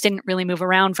ancestors didn't really move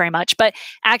around very much, but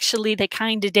actually they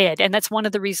kind of did. And that's one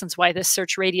of the reasons why this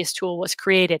search radius tool was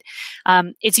created.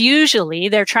 It's usually,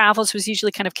 their travels was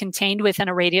usually kind of contained within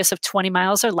a radius of 20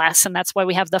 miles or less. And that's why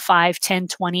we have the 5, 10,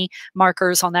 20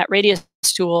 markers on that radius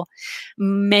tool.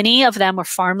 Many of them were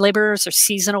farm laborers or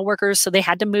seasonal workers, so they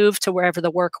had to move to wherever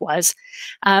the work was.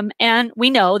 And we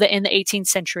know that in the 18th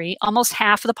century, almost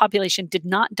half of the population did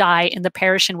not die in the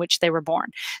parish in which they were born.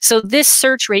 So this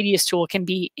search radius tool can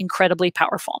be incredibly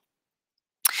powerful.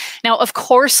 Now, of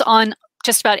course, on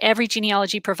just about every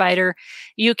genealogy provider,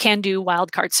 you can do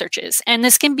wildcard searches, and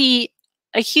this can be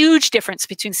a huge difference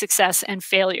between success and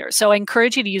failure. So I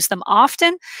encourage you to use them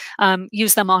often,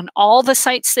 use them on all the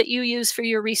sites that you use for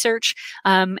your research,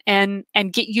 and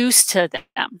get used to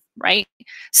them, right?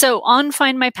 So on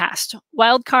Findmypast,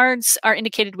 wildcards are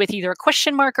indicated with either a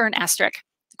question mark or an asterisk.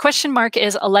 The question mark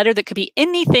is a letter that could be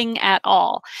anything at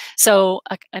all. So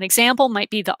an example might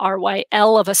be the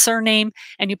RYL of a surname,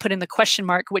 and you put in the question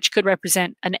mark, which could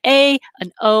represent an A,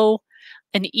 an O,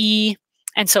 an E,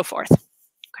 and so forth,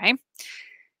 okay?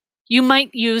 You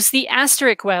might use the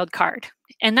asterisk wildcard,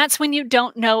 and that's when you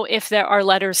don't know if there are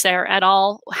letters there at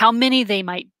all, how many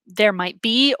there might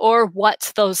be, or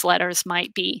what those letters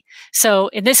might be. So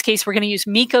in this case, we're going to use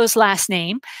Miko's last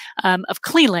name of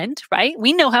Cleland, right?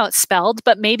 We know how it's spelled,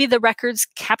 but maybe the records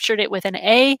captured it with an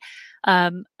A,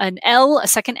 an L, a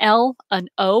second L, an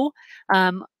O,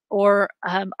 or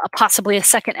possibly a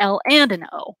second L and an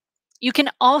O. You can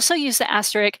also use the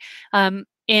asterisk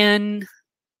in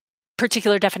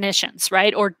particular definitions,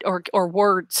 right? Or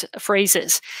words,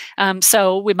 phrases.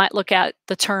 So we might look at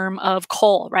the term of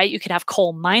coal, right? You could have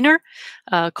coal miner,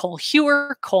 coal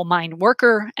hewer, coal mine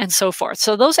worker, and so forth.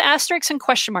 So those asterisks and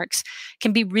question marks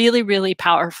can be really, really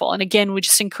powerful. And again, we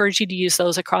just encourage you to use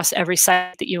those across every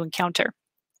site that you encounter.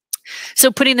 So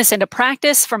putting this into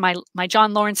practice for my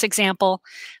John Lawrence example,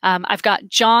 I've got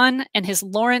John, and his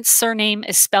Lawrence surname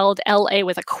is spelled L-A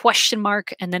with a question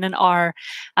mark and then an R.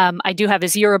 I do have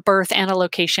his year of birth and a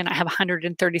location. I have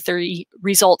 133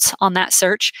 results on that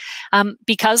search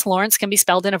because Lawrence can be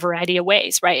spelled in a variety of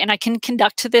ways, right? And I can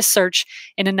conduct this search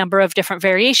in a number of different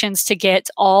variations to get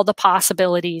all the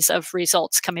possibilities of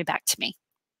results coming back to me.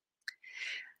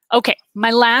 Okay,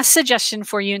 my last suggestion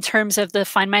for you in terms of the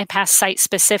Findmypast site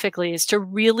specifically is to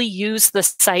really use the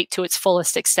site to its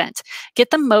fullest extent. Get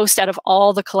the most out of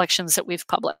all the collections that we've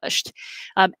published.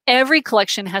 Every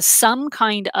collection has some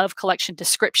kind of collection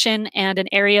description and an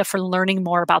area for learning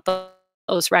more about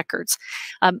those records.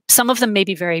 Some of them may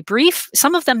be very brief.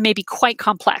 Some of them may be quite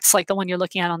complex, like the one you're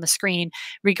looking at on the screen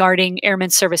regarding Airman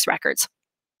Service records.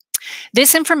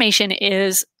 This information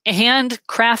is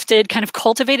handcrafted, kind of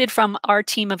cultivated from our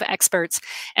team of experts.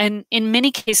 And in many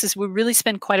cases, we really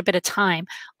spend quite a bit of time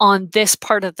on this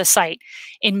part of the site.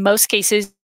 In most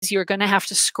cases, you're going to have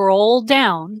to scroll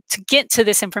down to get to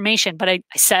this information. But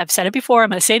I've said it before, I'm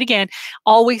going to say it again.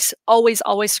 Always, always,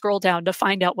 always scroll down to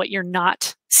find out what you're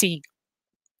not seeing.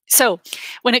 So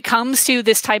when it comes to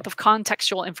this type of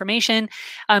contextual information,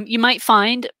 you might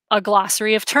find a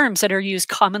glossary of terms that are used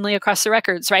commonly across the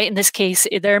records, right? In this case,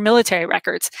 they're military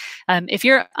records. If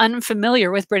you're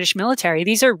unfamiliar with British military,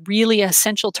 these are really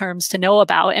essential terms to know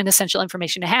about and essential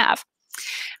information to have.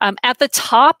 At the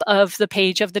top of the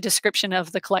page of the description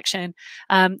of the collection,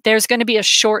 there's going to be a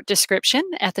short description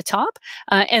at the top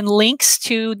and links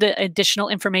to the additional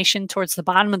information towards the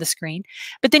bottom of the screen.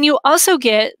 But then you also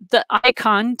get the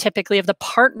icon, typically, of the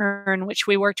partner in which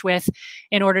we worked with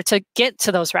in order to get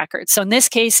to those records. So in this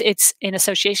case, it's in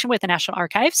association with the National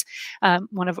Archives,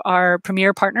 one of our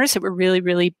premier partners that we're really,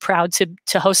 really proud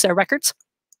to host their records.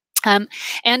 And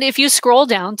if you scroll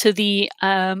down to the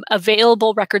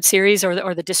available record series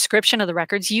or the description of the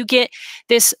records, you get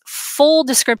this full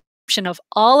description of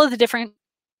all of the different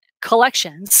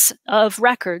collections of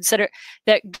records that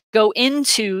go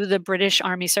into the British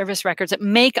Army Service records that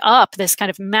make up this kind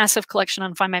of massive collection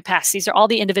on Findmypast. These are all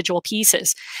the individual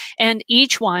pieces, and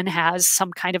each one has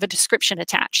some kind of a description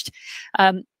attached.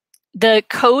 The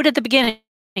code at the beginning,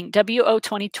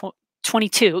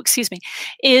 WO2022, excuse me,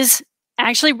 is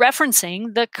actually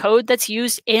referencing the code that's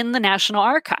used in the National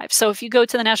Archives. So if you go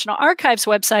to the National Archives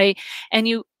website and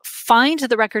you find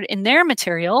the record in their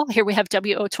material, here we have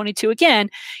WO22 again,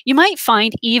 you might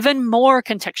find even more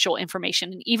contextual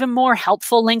information and even more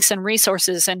helpful links and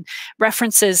resources and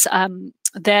references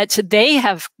that they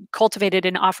have cultivated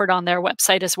and offered on their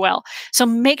website as well. So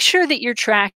make sure that you're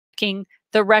tracking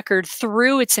the record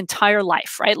through its entire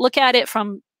life, right? Look at it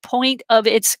from point of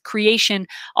its creation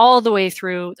all the way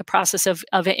through the process of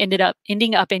it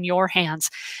ending up in your hands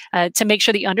to make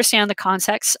sure that you understand the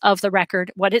context of the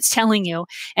record, what it's telling you,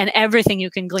 and everything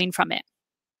you can glean from it.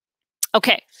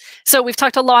 Okay, so we've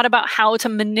talked a lot about how to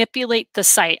manipulate the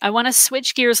site. I want to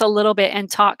switch gears a little bit and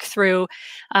talk through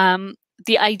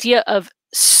the idea of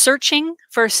searching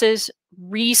versus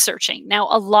researching. Now,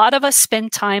 a lot of us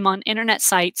spend time on internet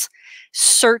sites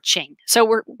searching. So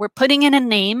we're putting in a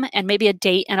name and maybe a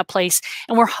date and a place,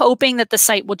 and we're hoping that the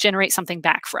site will generate something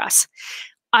back for us.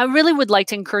 I really would like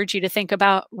to encourage you to think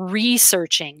about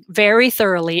researching very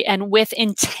thoroughly and with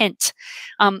intent.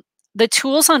 The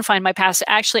tools on Findmypast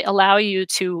actually allow you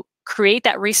to create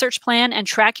that research plan and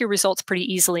track your results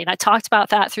pretty easily. And I talked about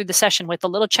that through the session with the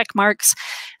little check marks,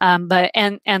 and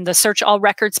the search all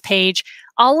records page.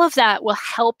 All of that will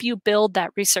help you build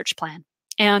that research plan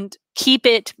and keep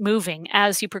it moving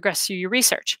as you progress through your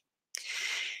research.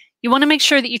 You want to make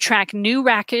sure that you track new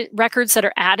records that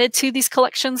are added to these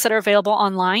collections that are available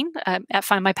online. At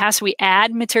Findmypast, we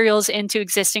add materials into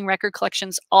existing record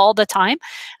collections all the time.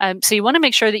 So you want to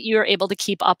make sure that you are able to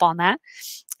keep up on that.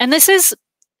 And this is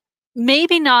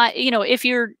maybe not, if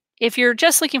you're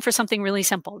just looking for something really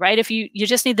simple, right? If you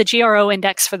just need the GRO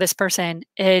index for this person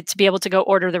to be able to go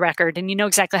order the record and you know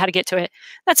exactly how to get to it,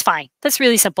 that's fine. That's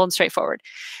really simple and straightforward.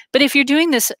 But if you're doing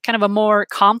this kind of a more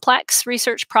complex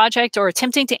research project or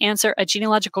attempting to answer a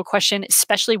genealogical question,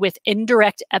 especially with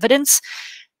indirect evidence,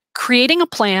 creating a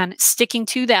plan, sticking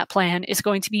to that plan is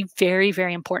going to be very,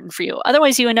 very important for you.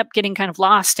 Otherwise, you end up getting kind of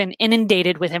lost and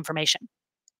inundated with information.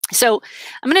 So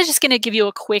I'm just going to give you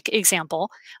a quick example.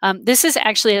 This is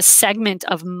actually a segment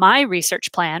of my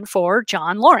research plan for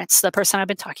John Lawrence, the person I've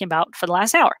been talking about for the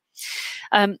last hour.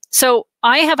 So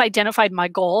I have identified my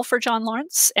goal for John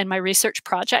Lawrence and my research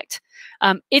project.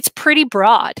 It's pretty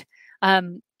broad.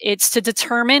 It's to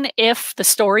determine if the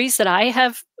stories that I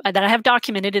have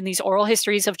documented in these oral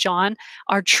histories of John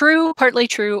are true, partly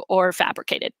true, or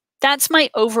fabricated. That's my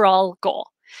overall goal.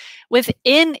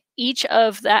 Within each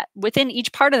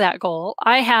part of that goal,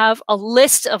 I have a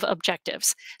list of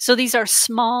objectives. So these are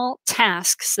small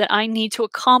tasks that I need to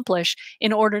accomplish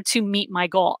in order to meet my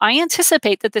goal. I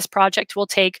anticipate that this project will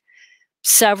take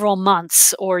several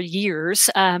months or years,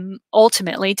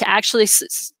 ultimately, to actually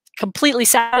completely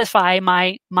satisfy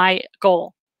my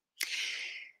goal.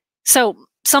 So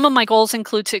some of my goals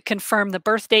include to confirm the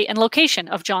birth date and location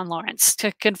of John Lawrence,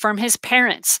 to confirm his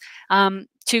parents,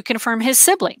 to confirm his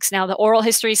siblings. Now, the oral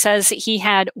history says he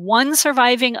had one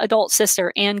surviving adult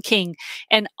sister, Anne King,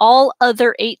 and all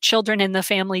other 8 children in the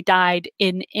family died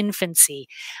in infancy.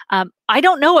 I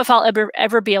don't know if I'll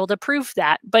ever be able to prove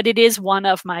that, but it is one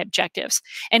of my objectives.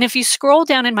 And if you scroll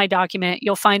down in my document,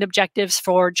 you'll find objectives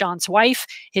for John's wife,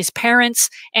 his parents,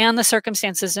 and the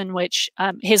circumstances in which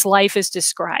his life is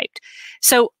described.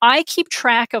 So I keep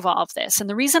track of all of this. And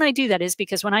the reason I do that is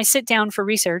because when I sit down for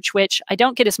research, which I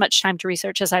don't get as much time to research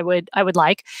research as I would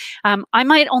like, I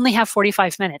might only have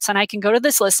 45 minutes, and I can go to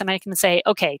this list and I can say,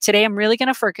 okay, today I'm really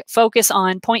going to focus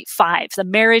on point 5, the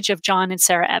marriage of John and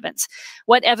Sarah Evans.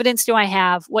 What evidence do I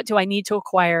have? What do I need to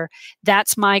acquire?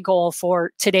 That's my goal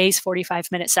for today's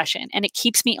 45-minute session, and it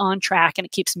keeps me on track and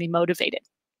it keeps me motivated.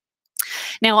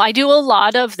 Now, I do a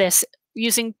lot of this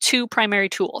using 2 primary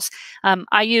tools.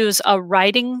 I use a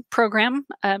writing program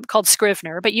called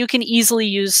Scrivener, but you can easily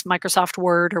use Microsoft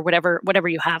Word or whatever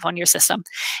you have on your system.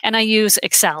 And I use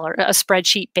Excel, or a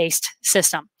spreadsheet-based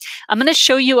system. I'm going to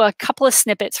show you a couple of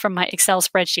snippets from my Excel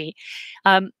spreadsheet.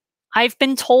 I've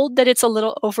been told that it's a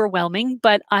little overwhelming,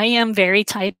 but I am very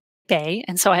type A,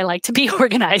 and so I like to be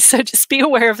organized. So just be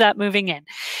aware of that moving in.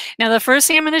 Now, the first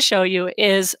thing I'm going to show you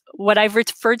is what I've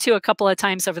referred to a couple of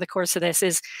times over the course of this,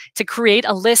 is to create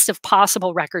a list of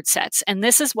possible record sets. And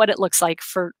this is what it looks like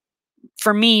for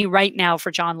me right now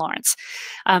for John Lawrence.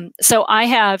 So I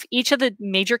have each of the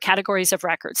major categories of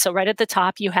records. So right at the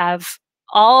top, you have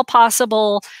all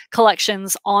possible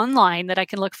collections online that I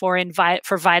can look for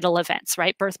for vital events,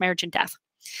 right? Birth, marriage, and death.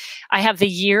 I have the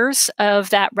years of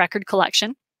that record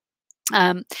collection.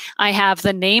 I have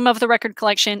the name of the record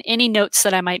collection, any notes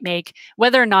that I might make,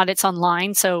 whether or not it's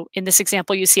online. So in this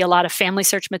example, you see a lot of family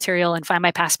search material and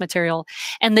Findmypast material,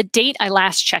 and the date I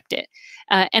last checked it.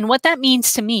 And what that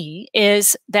means to me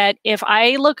is that if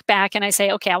I look back and I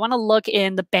say, okay, I want to look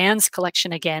in the band's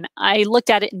collection again, I looked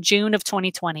at it in June of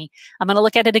 2020. I'm going to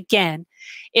look at it again.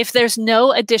 If there's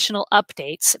no additional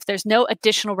updates, if there's no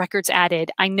additional records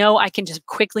added, I know I can just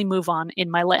quickly move on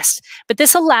in my list. But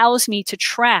this allows me to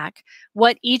track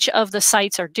what each of the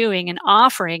sites are doing and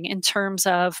offering in terms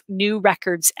of new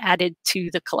records added to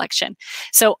the collection.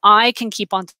 So I can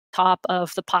keep on top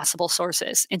of the possible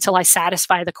sources until I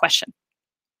satisfy the question.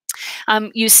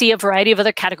 You see a variety of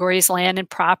other categories: land and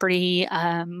property,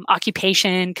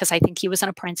 occupation, because I think he was an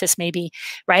apprentice maybe,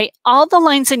 right? All the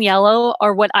lines in yellow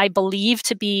are what I believe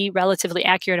to be relatively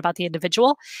accurate about the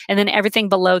individual. And then everything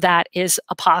below that is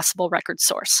a possible record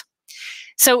source.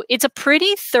 So it's a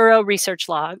pretty thorough research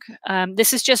log.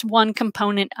 This is just one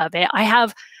component of it. I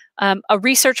have a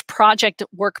research project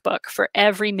workbook for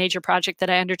every major project that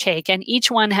I undertake, and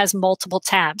each one has multiple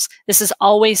tabs. This is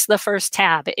always the first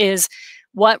tab, is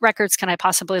what records can I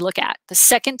possibly look at? The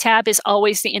second tab is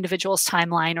always the individual's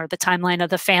timeline, or the timeline of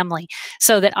the family,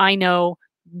 so that I know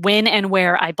when and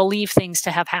where I believe things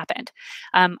to have happened.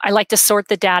 I like to sort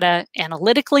the data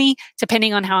analytically,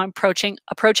 depending on how I'm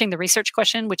approaching the research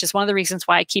question, which is one of the reasons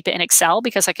why I keep it in Excel,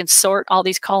 because I can sort all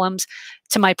these columns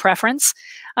to my preference.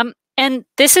 And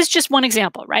this is just one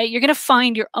example, right? You're going to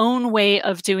find your own way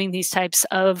of doing these types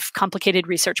of complicated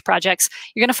research projects.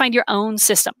 You're going to find your own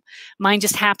system. Mine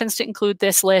just happens to include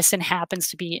this list and happens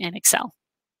to be in Excel.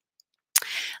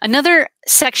 Another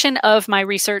section of my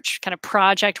research kind of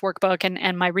project workbook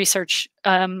and my research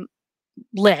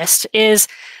list is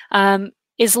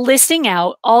listing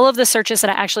out all of the searches that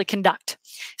I actually conduct.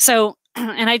 So,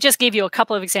 and I just gave you a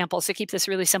couple of examples to keep this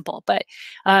really simple, but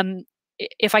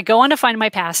if I go on to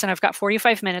Findmypast and I've got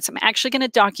 45 minutes, I'm actually going to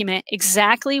document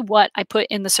exactly what I put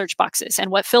in the search boxes and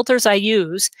what filters I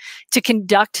use to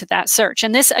conduct that search.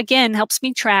 And this, again, helps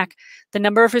me track the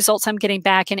number of results I'm getting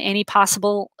back and any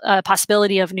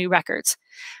possibility of new records.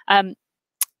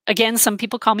 Again, some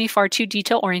people call me far too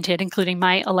detail-oriented, including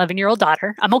my 11-year-old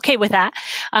daughter. I'm okay with that.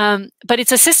 But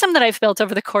it's a system that I've built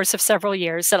over the course of several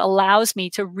years that allows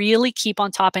me to really keep on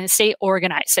top and stay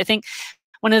organized. I think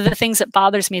one of the things that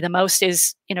bothers me the most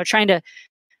is, trying to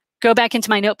go back into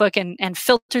my notebook and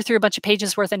filter through a bunch of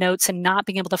pages worth of notes and not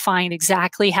being able to find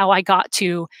exactly how I got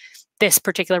to this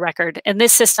particular record. And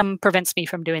this system prevents me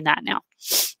from doing that now.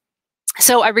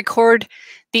 So I record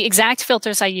the exact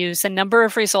filters I use, the number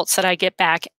of results that I get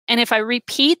back. And if I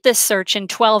repeat this search in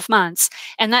 12 months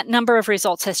and that number of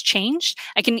results has changed,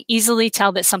 I can easily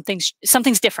tell that something's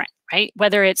different, right?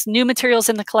 Whether it's new materials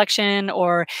in the collection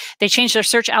or they changed their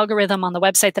search algorithm on the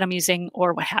website that I'm using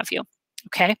or what have you,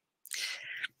 okay?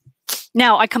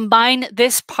 Now, I combine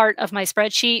this part of my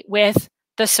spreadsheet with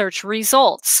the search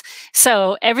results.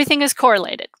 So everything is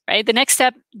correlated, right? The next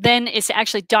step then is to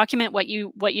actually document what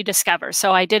you discover.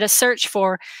 So I did a search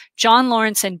for John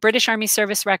Lawrence and British Army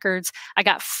service records. I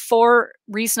got 4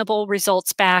 reasonable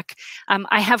results back.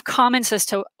 I have comments as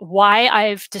to why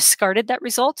I've discarded that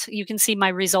result. You can see my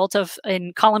result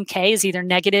in column K is either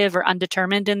negative or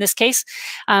undetermined in this case,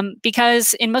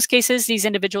 because in most cases, these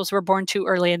individuals were born too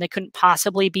early and they couldn't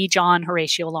possibly be John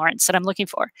Horatio Lawrence that I'm looking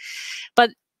for.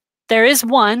 But there is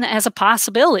one as a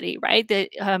possibility, right?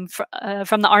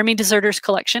 From the Army Deserters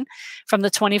Collection, from the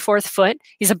 24th foot.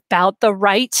 He's about the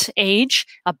right age,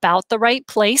 about the right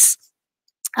place.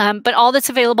 But all that's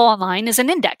available online is an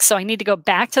index. So I need to go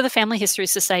back to the Family History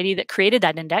Society that created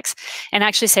that index and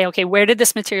actually say, okay, where did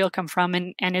this material come from?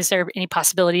 And is there any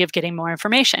possibility of getting more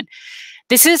information?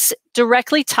 This is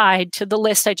directly tied to the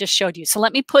list I just showed you. So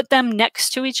let me put them next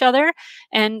to each other,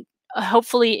 and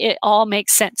hopefully it all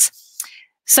makes sense.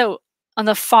 So on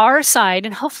the far side,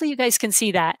 and hopefully you guys can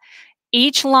see that,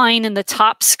 each line in the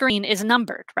top screen is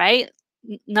numbered, right?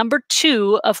 Number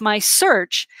 2 of my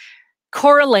search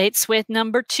correlates with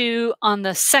number 2 on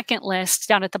the second list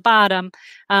down at the bottom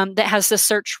that has the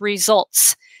search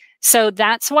results. So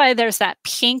that's why there's that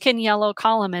pink and yellow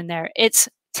column in there. It's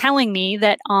telling me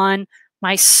that on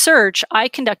my search, I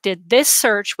conducted this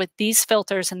search with these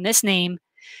filters and this name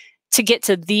to get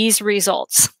to these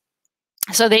results.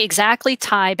 So they exactly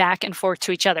tie back and forth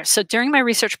to each other. So during my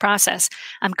research process,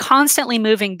 I'm constantly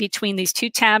moving between these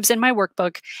 2 tabs in my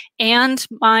workbook and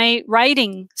my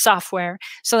writing software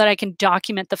so that I can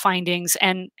document the findings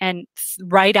and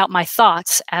write out my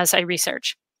thoughts as I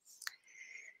research.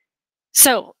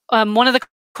 So one of the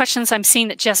questions I'm seeing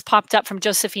that just popped up from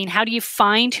Josephine: how do you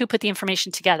find who put the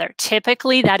information together?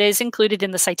 Typically, that is included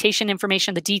in the citation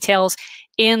information, the details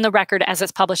in the record as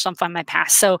it's published on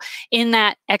Findmypast. So in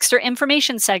that extra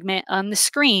information segment on the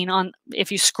screen, if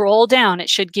you scroll down, it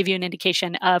should give you an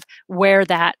indication of where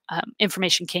that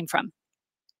information came from.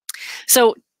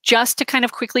 So just to kind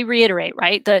of quickly reiterate,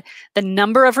 right, the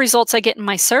number of results I get in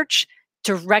my search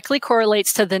directly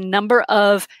correlates to the number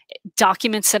of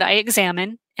documents that I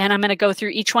examine. And I'm going to go through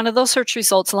each one of those search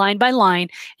results line by line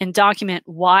and document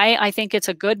why I think it's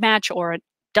a good match or it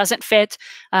doesn't fit,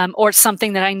 or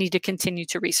something that I need to continue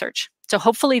to research. So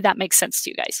hopefully that makes sense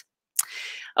to you guys.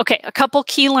 Okay, a couple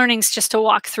key learnings just to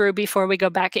walk through before we go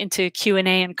back into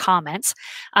Q&A and comments.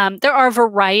 There are a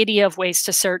variety of ways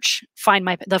to search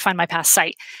the Findmypast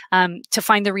site to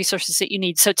find the resources that you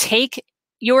need. So take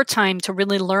your time to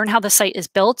really learn how the site is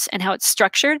built and how it's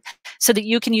structured so that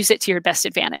you can use it to your best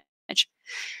advantage.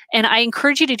 And I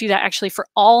encourage you to do that actually for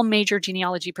all major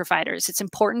genealogy providers. It's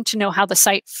important to know how the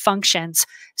site functions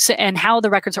and how the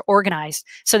records are organized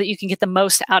so that you can get the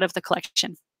most out of the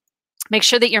collection. Make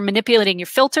sure that you're manipulating your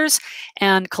filters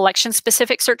and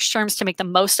collection-specific search terms to make the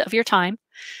most of your time.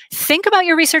 Think about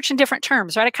your research in different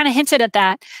terms, right? I kind of hinted at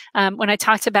that when I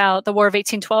talked about the War of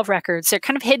 1812 records. They're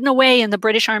kind of hidden away in the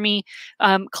British Army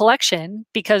collection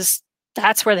because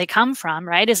that's where they come from,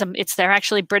 right? They're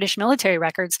actually British military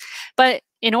records. But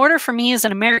in order for me as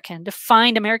an American to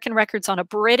find American records on a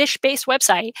British-based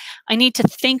website, I need to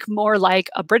think more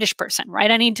like a British person, right?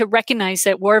 I need to recognize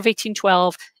that War of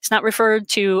 1812 is not referred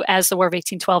to as the War of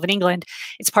 1812 in England.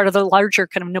 It's part of the larger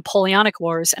kind of Napoleonic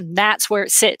Wars, and that's where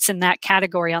it sits in that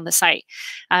category on the site.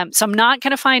 So I'm not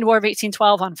going to find War of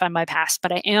 1812 on Findmypast,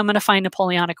 but I am going to find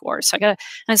Napoleonic Wars. So I got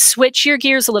to switch your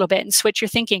gears a little bit and switch your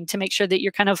thinking to make sure that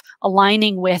you're kind of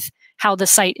aligning with how the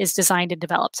site is designed and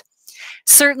developed.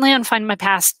 Certainly on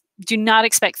Findmypast, do not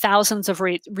expect thousands of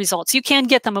results. You can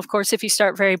get them, of course, if you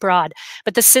start very broad,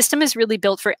 but the system is really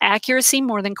built for accuracy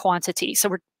more than quantity. So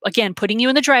we're, again, putting you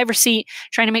in the driver's seat,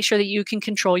 trying to make sure that you can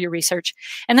control your research.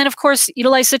 And then, of course,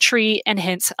 utilize the tree and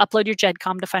hints. Upload your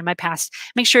GEDCOM to Findmypast.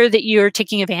 Make sure that you're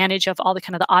taking advantage of all the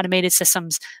kind of the automated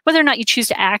systems. Whether or not you choose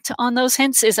to act on those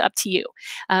hints is up to you.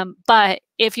 But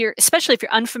especially if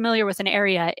you're unfamiliar with an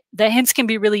area, the hints can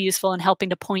be really useful in helping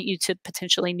to point you to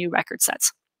potentially new record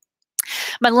sets.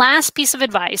 My last piece of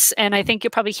advice, and I think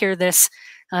you'll probably hear this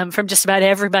from just about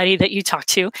everybody that you talk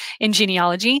to in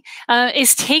genealogy,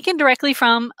 is taken directly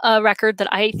from a record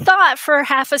that I thought for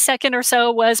half a second or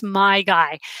so was my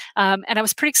guy. And I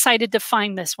was pretty excited to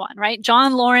find this one, right?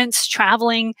 John Lawrence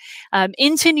traveling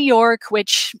into New York,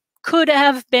 which could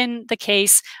have been the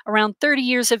case, around 30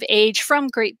 years of age, from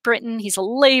Great Britain. He's a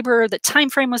laborer. The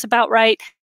time frame was about right.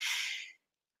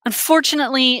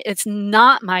 Unfortunately, it's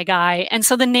not my guy. And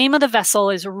so the name of the vessel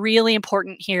is really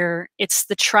important here. It's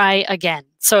the Try Again.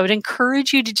 So I would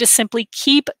encourage you to just simply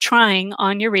keep trying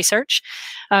on your research.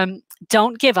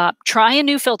 Don't give up. Try a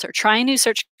new filter. Try a new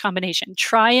search combination.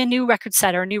 Try a new record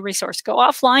set or a new resource. Go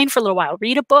offline for a little while.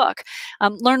 Read a book.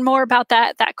 Learn more about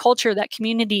that culture, that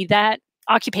community, that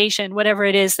occupation, whatever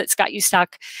it is that's got you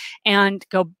stuck. And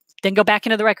then go back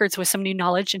into the records with some new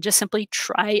knowledge and just simply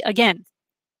try again.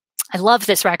 I love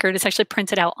this record. It's actually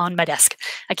printed out on my desk.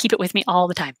 I keep it with me all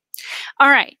the time. All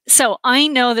right. So I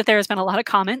know that there has been a lot of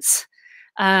comments.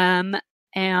 And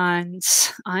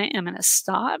I am going to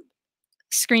stop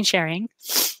screen sharing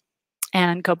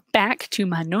and go back to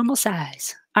my normal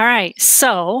size. All right.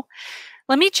 So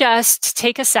let me just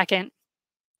take a second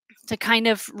to kind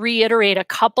of reiterate a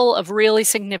couple of really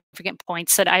significant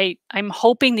points that I'm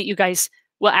hoping that you guys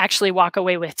will actually walk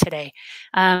away with today.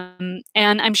 And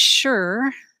I'm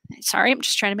sure, sorry, I'm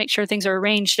just trying to make sure things are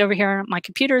arranged over here on my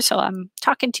computer, so I'm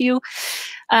talking to you.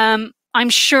 I'm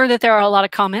sure that there are a lot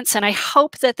of comments, and I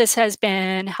hope that this has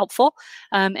been helpful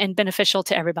and beneficial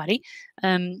to everybody.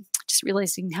 Just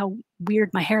realizing how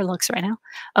weird my hair looks right now.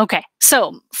 Okay,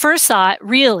 so first thought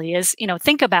really is,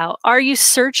 think about, are you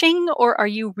searching or are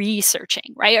you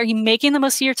researching, right? Are you making the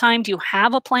most of your time? Do you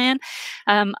have a plan?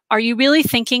 Are you really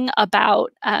thinking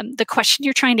about the question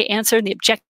you're trying to answer, the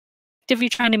objective you're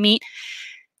trying to meet?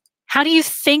 How do you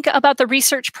think about the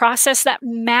research process that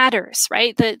matters,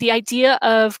 right? The idea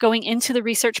of going into the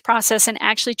research process and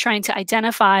actually trying to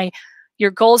identify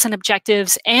your goals and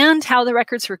objectives and how the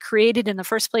records were created in the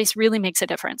first place really makes a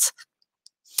difference.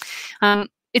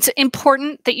 It's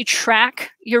important that you track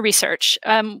your research.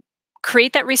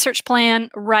 Create that research plan.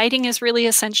 Writing is really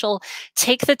essential.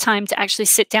 Take the time to actually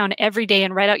sit down every day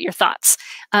and write out your thoughts.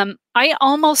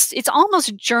 It's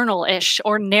almost journal-ish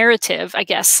or narrative, I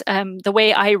guess, the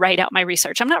way I write out my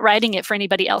research. I'm not writing it for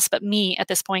anybody else but me at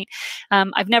this point.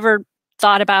 I've never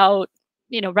thought about,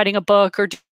 writing a book or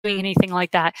doing anything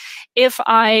like that. If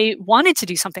I wanted to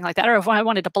do something like that, or if I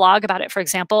wanted to blog about it, for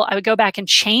example, I would go back and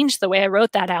change the way I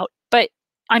wrote that out. But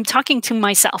I'm talking to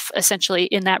myself, essentially,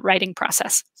 in that writing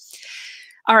process.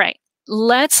 All right,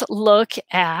 let's look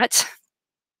at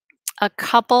a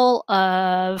couple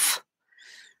of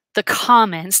the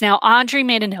comments. Now, Audrey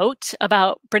made a note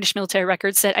about British military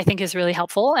records that I think is really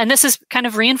helpful. And this is kind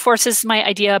of reinforces my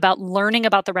idea about learning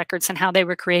about the records and how they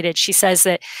were created. She says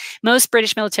that most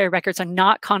British military records are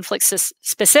not conflict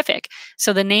specific.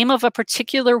 So the name of a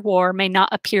particular war may not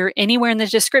appear anywhere in the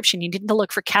description. You need to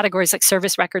look for categories like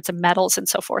service records and medals and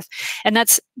so forth. And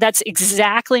that's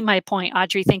exactly my point,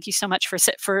 Audrey. Thank you so much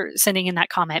for sending in that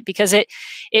comment, because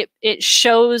it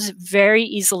shows very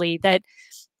easily that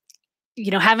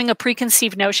having a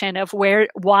preconceived notion of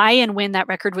why and when that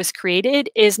record was created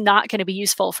is not going to be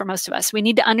useful for most of us. We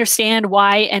need to understand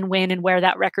why and when and where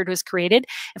that record was created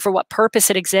and for what purpose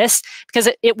it exists, because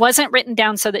it wasn't written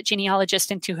down so that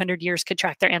genealogists in 200 years could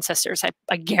track their ancestors.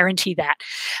 I guarantee that.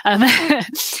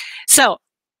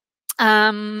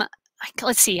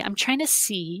 Let's see. I'm trying to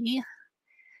see.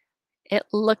 It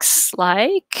looks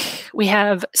like we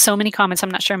have so many comments.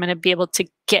 I'm not sure I'm going to be able to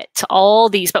get to all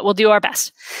these, but we'll do our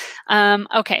best.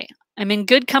 Okay. I'm in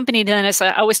good company, Dennis.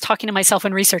 I was talking to myself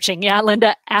when researching. Yeah,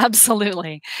 Linda,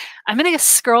 absolutely. I'm going to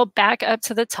scroll back up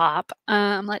to the top.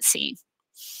 Let's see.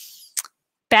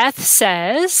 Beth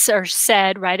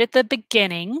said right at the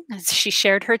beginning, she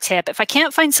shared her tip. If I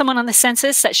can't find someone on the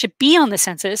census that should be on the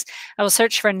census, I will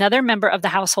search for another member of the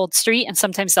household street, and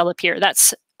sometimes they'll appear.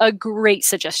 That's a great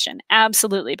suggestion.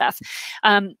 Absolutely, Beth.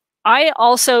 I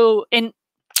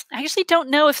actually don't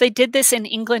know if they did this in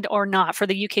England or not for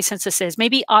the UK censuses.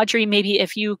 Maybe Audrey,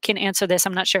 if you can answer this,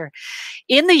 I'm not sure.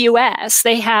 In the US,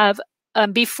 they have,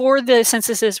 before the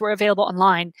censuses were available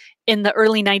online in the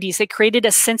early 90s, they created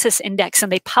a census index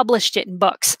and they published it in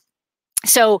books.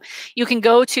 So you can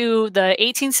go to the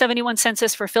 1871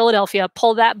 census for Philadelphia,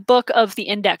 pull that book of the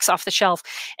index off the shelf,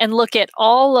 and look at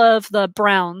all of the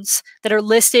Browns that are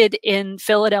listed in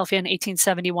Philadelphia in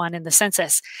 1871 in the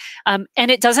census. And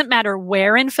it doesn't matter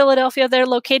where in Philadelphia they're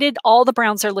located, all the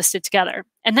Browns are listed together.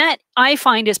 And that I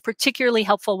find is particularly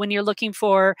helpful when you're looking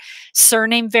for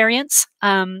surname variants,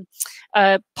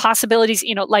 possibilities,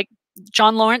 like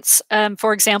John Lawrence,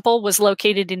 for example, was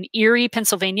located in Erie,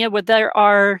 Pennsylvania, where there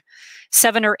are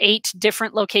 7 or 8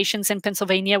 different locations in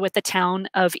Pennsylvania with the town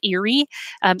of Erie.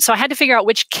 So I had to figure out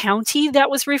which county that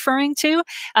was referring to.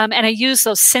 And I used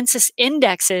those census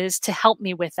indexes to help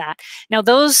me with that. Now,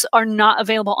 those are not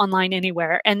available online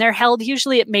anywhere, and they're held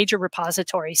usually at major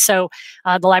repositories. So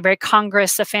the Library of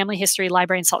Congress, the Family History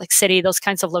Library in Salt Lake City, those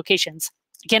kinds of locations.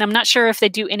 Again, I'm not sure if they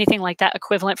do anything like that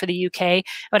equivalent for the UK. I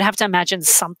would have to imagine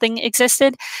something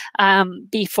existed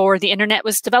before the internet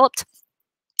was developed.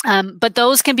 But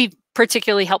those can be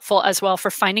particularly helpful as well for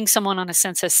finding someone on a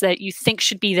census that you think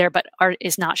should be there but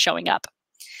is not showing up.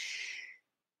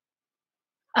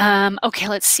 Okay,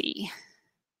 let's see.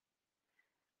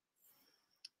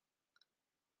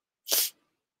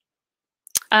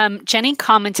 Jenny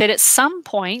commented at some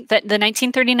point that the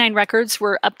 1939 records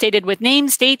were updated with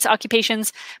names, dates,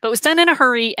 occupations, but was done in a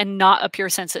hurry and not a pure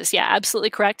census. Yeah, absolutely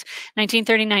correct.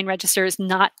 1939 register is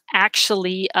not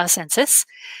actually a census.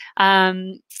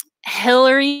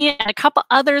 Hillary and a couple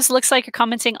others looks like are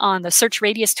commenting on the search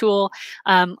radius tool.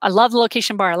 I love the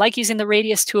location bar. I like using the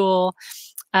radius tool.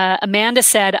 Amanda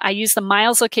said, I use the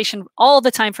miles location all the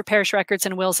time for parish records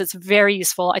and wills. It's very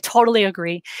useful. I totally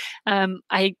agree.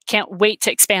 I can't wait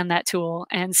to expand that tool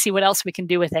and see what else we can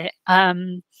do with it.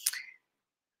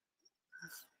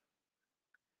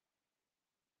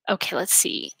 Okay, let's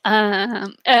see.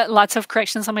 Lots of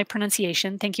corrections on my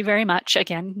pronunciation. Thank you very much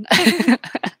again.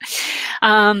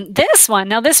 This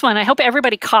one, I hope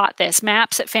everybody caught this.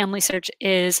 Maps at Family Search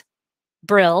is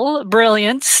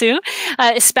brilliant, Sue,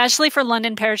 especially for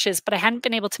London parishes, but I hadn't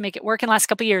been able to make it work in the last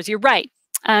couple of years. You're right.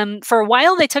 For a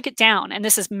while, they took it down, and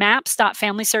this is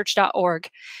maps.familysearch.org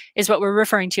is what we're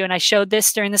referring to, and I showed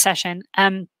this during the session.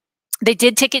 They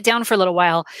did take it down for a little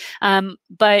while,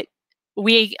 but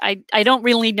I don't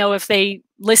really know if they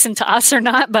listened to us or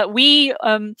not, but we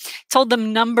told them a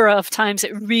number of times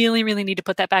that really need to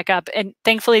put that back up. And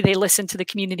thankfully they listened to the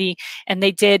community and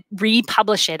they did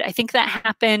republish it. I think that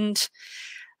happened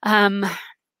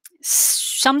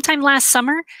sometime last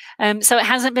summer. So it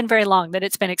hasn't been very long that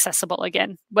it's been accessible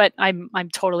again, but I'm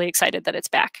totally excited that it's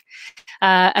back.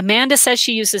 Amanda says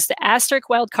she uses the asterisk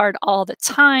wildcard all the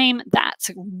time. That's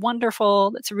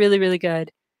wonderful. That's really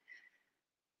good.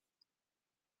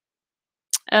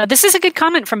 This is a good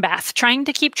comment from Beth. Trying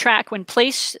to keep track when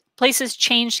places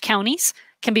changed counties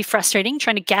can be frustrating,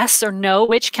 trying to guess or know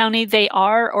which county they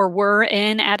are or were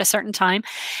in at a certain time.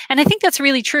 And I think that's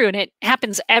really true. And it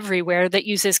happens everywhere that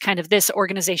uses kind of this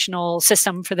organizational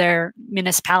system for their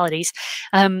municipalities.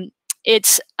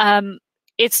 It's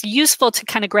useful to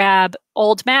kind of grab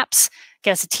old maps,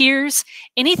 gazetteers,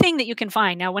 anything that you can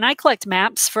find. Now, when I collect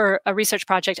maps for a research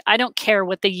project, I don't care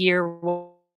what the year was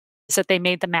that they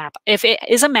made the map. If it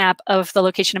is a map of the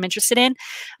location I'm interested in,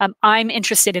 I'm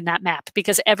interested in that map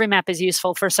because every map is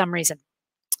useful for some reason.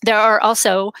 There are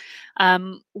also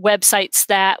websites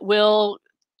that will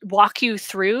walk you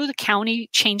through the county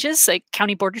changes, like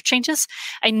county border changes.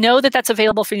 I know that that's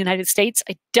available for the United States.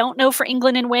 I don't know for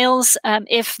England and Wales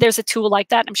if there's a tool like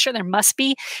that. I'm sure there must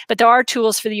be, but there are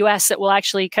tools for the US that will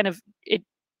actually kind of, it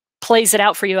plays it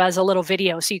out for you as a little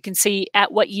video so you can see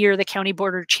at what year the county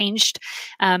border changed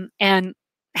and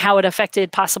how it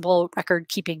affected possible record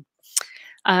keeping.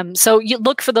 So you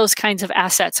look for those kinds of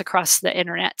assets across the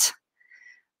internet.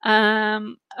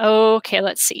 Okay,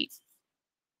 let's see.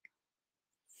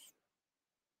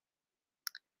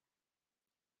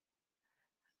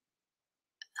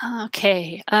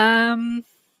 Okay,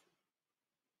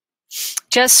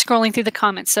 just scrolling through the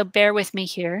comments, so bear with me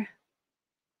here.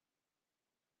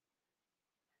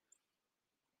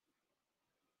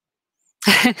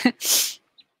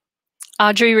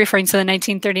 Audrey referring to the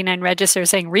 1939 register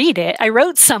saying, read it. I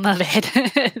wrote some of it,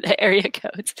 the area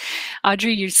codes.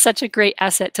 Audrey, you're such a great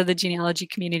asset to the genealogy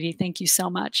community. Thank you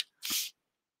so much.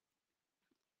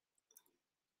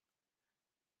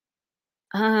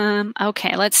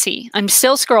 Okay, let's see. I'm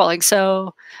still scrolling.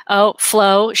 So,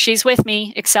 Flo, she's with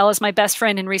me. Excel is my best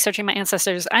friend in researching my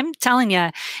ancestors. I'm telling you,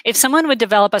 if someone would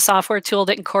develop a software tool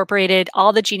that incorporated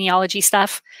all the genealogy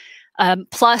stuff,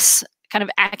 plus kind of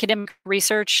academic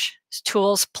research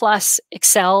tools, plus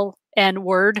Excel and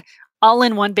Word, all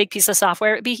in one big piece of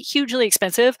software, it'd be hugely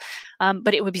expensive,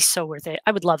 but it would be so worth it.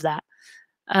 I would love that.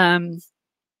 That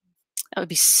would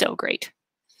be so great.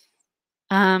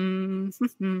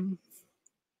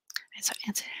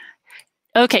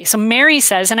 Okay, so Mary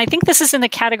says, and I think this is in the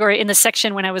category in the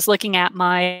section when I was looking at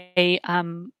my,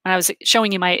 when I was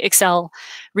showing you my Excel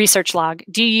research log.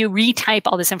 Do you retype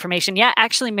all this information? Yeah,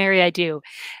 actually, Mary, I do.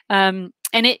 And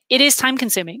it is time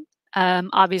consuming,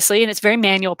 obviously, and it's a very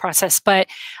manual process. But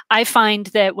I find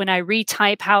that when I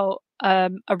retype how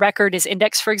a record is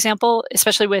indexed, for example,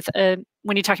 especially with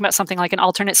when you're talking about something like an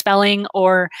alternate spelling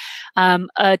or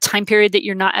a time period that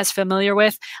you're not as familiar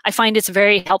with, I find it's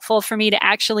very helpful for me to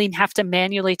actually have to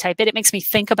manually type it. It makes me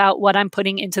think about what I'm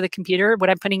putting into the computer,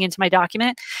 what I'm putting into my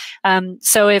document.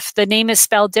 So if the name is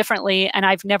spelled differently and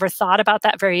I've never thought about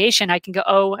that variation, I can go,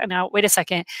 oh, now wait a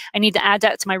second, I need to add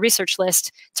that to my research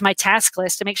list, to my task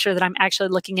list to make sure that I'm actually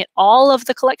looking at all of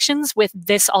the collections with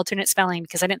this alternate spelling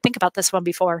because I didn't think about this one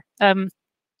before.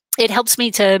 It helps me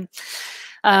to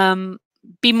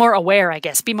be more aware, I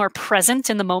guess, be more present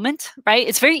in the moment, right?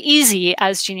 It's very easy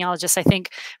as genealogists, I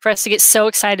think, for us to get so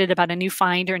excited about a new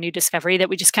find or a new discovery that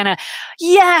we just kind of,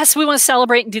 yes, we want to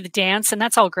celebrate and do the dance, and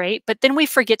that's all great. But then we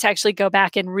forget to actually go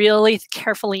back and really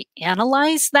carefully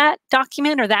analyze that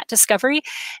document or that discovery.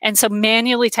 And so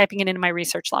manually typing it into my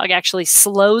research log actually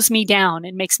slows me down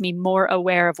and makes me more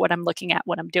aware of what I'm looking at,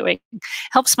 what I'm doing.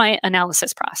 Helps my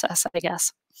analysis process, I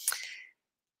guess.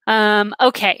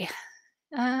 Okay.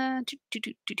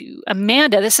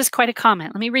 Amanda, this is quite a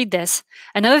comment. Let me read this.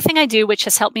 Another thing I do, which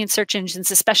has helped me in search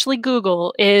engines, especially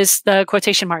Google, is the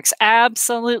quotation marks.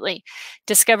 Absolutely.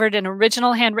 Discovered an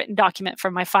original handwritten document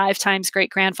from my 5 times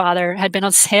great-grandfather, had been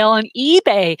on sale on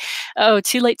eBay. Oh,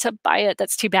 too late to buy it.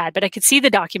 That's too bad. But I could see the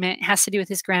document. It has to do with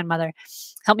his grandmother.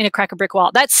 Help me to crack a brick wall.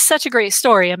 That's such a great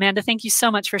story, Amanda. Thank you so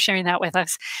much for sharing that with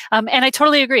us. And I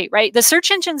totally agree, right? The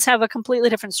search engines have a completely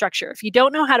different structure. If you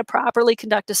don't know how to properly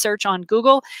conduct a search on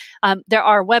Google, there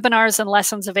are webinars and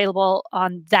lessons available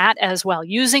on that as well.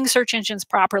 Using search engines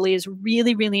properly is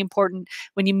really, really important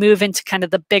when you move into kind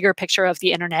of the bigger picture of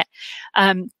the internet.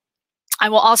 I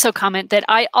will also comment that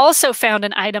I also found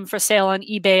an item for sale on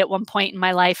eBay at one point in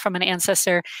my life from an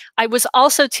ancestor. I was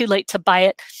also too late to buy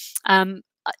it.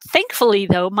 Thankfully,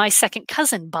 though, my second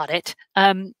cousin bought it.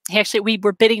 We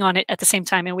were bidding on it at the same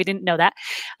time, and we didn't know that.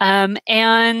 And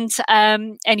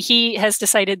he has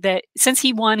decided that since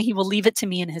he won, he will leave it to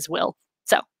me in his will.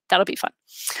 So that'll be fun.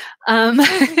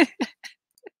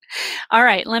 All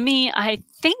right, I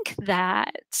think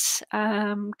that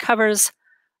covers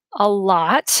a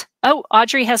lot. Oh,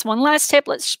 Audrey has one last tip.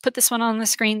 Let's put this one on the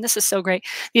screen. This is so great.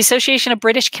 The Association of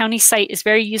British County site is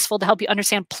very useful to help you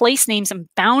understand place names and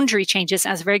boundary changes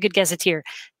as a very good gazetteer.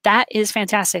 That is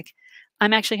fantastic.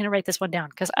 I'm actually going to write this one down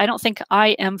because I don't think I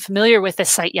am familiar with this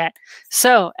site yet.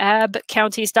 So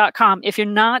abcounties.com. If you're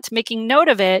not making note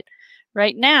of it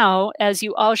right now, as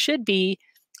you all should be,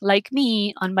 like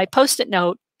me on my Post-it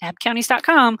note,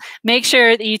 abcounties.com, make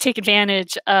sure that you take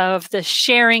advantage of the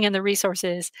sharing and the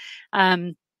resources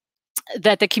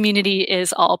that the community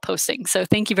is all posting. So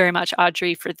thank you very much,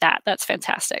 Audrey, for that. That's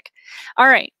fantastic. All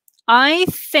right. I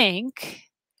think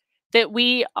that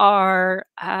we are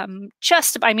I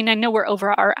know we're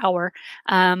over our hour,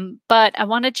 but I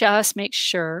want to just make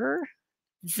sure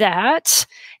that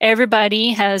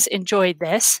everybody has enjoyed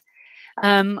this.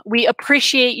 We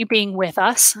appreciate you being with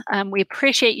us. We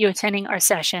appreciate you attending our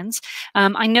sessions.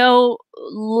 I know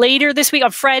later this week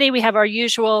on Friday, we have our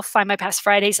usual Find My Past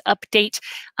Fridays update.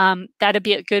 That'll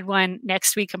be a good one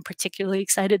next week. I'm particularly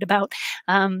excited about,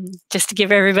 just to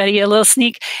give everybody a little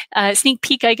sneak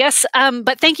peek, I guess.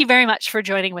 But thank you very much for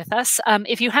joining with us.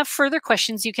 If you have further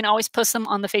questions, you can always post them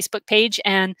on the Facebook page,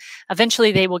 and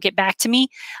eventually they will get back to me.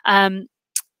 And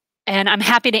I'm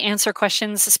happy to answer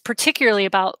questions, particularly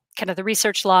about kind of the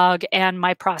research log and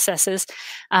my processes.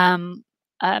 But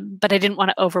I didn't want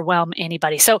to overwhelm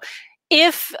anybody. So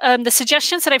if the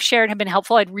suggestions that I've shared have been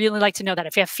helpful, I'd really like to know that.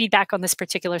 If you have feedback on this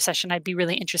particular session, I'd be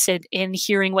really interested in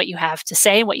hearing what you have to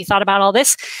say, what you thought about all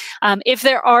this. If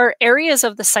there are areas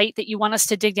of the site that you want us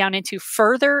to dig down into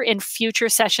further in future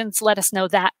sessions, let us know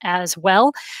that as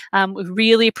well. We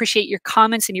really appreciate your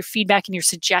comments and your feedback and your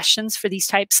suggestions for these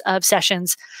types of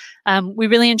sessions. We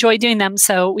really enjoy doing them,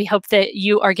 so we hope that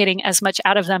you are getting as much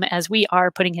out of them as we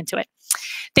are putting into it.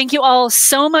 Thank you all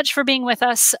so much for being with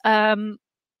us.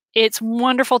 It's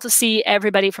wonderful to see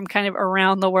everybody from kind of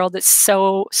around the world. It's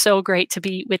so, so great to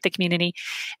be with the community.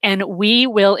 And we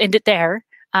will end it there.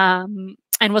 And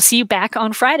we'll see you back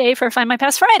on Friday for Find My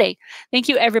Past Friday. Thank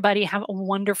you, everybody. Have a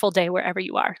wonderful day wherever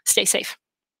you are. Stay safe.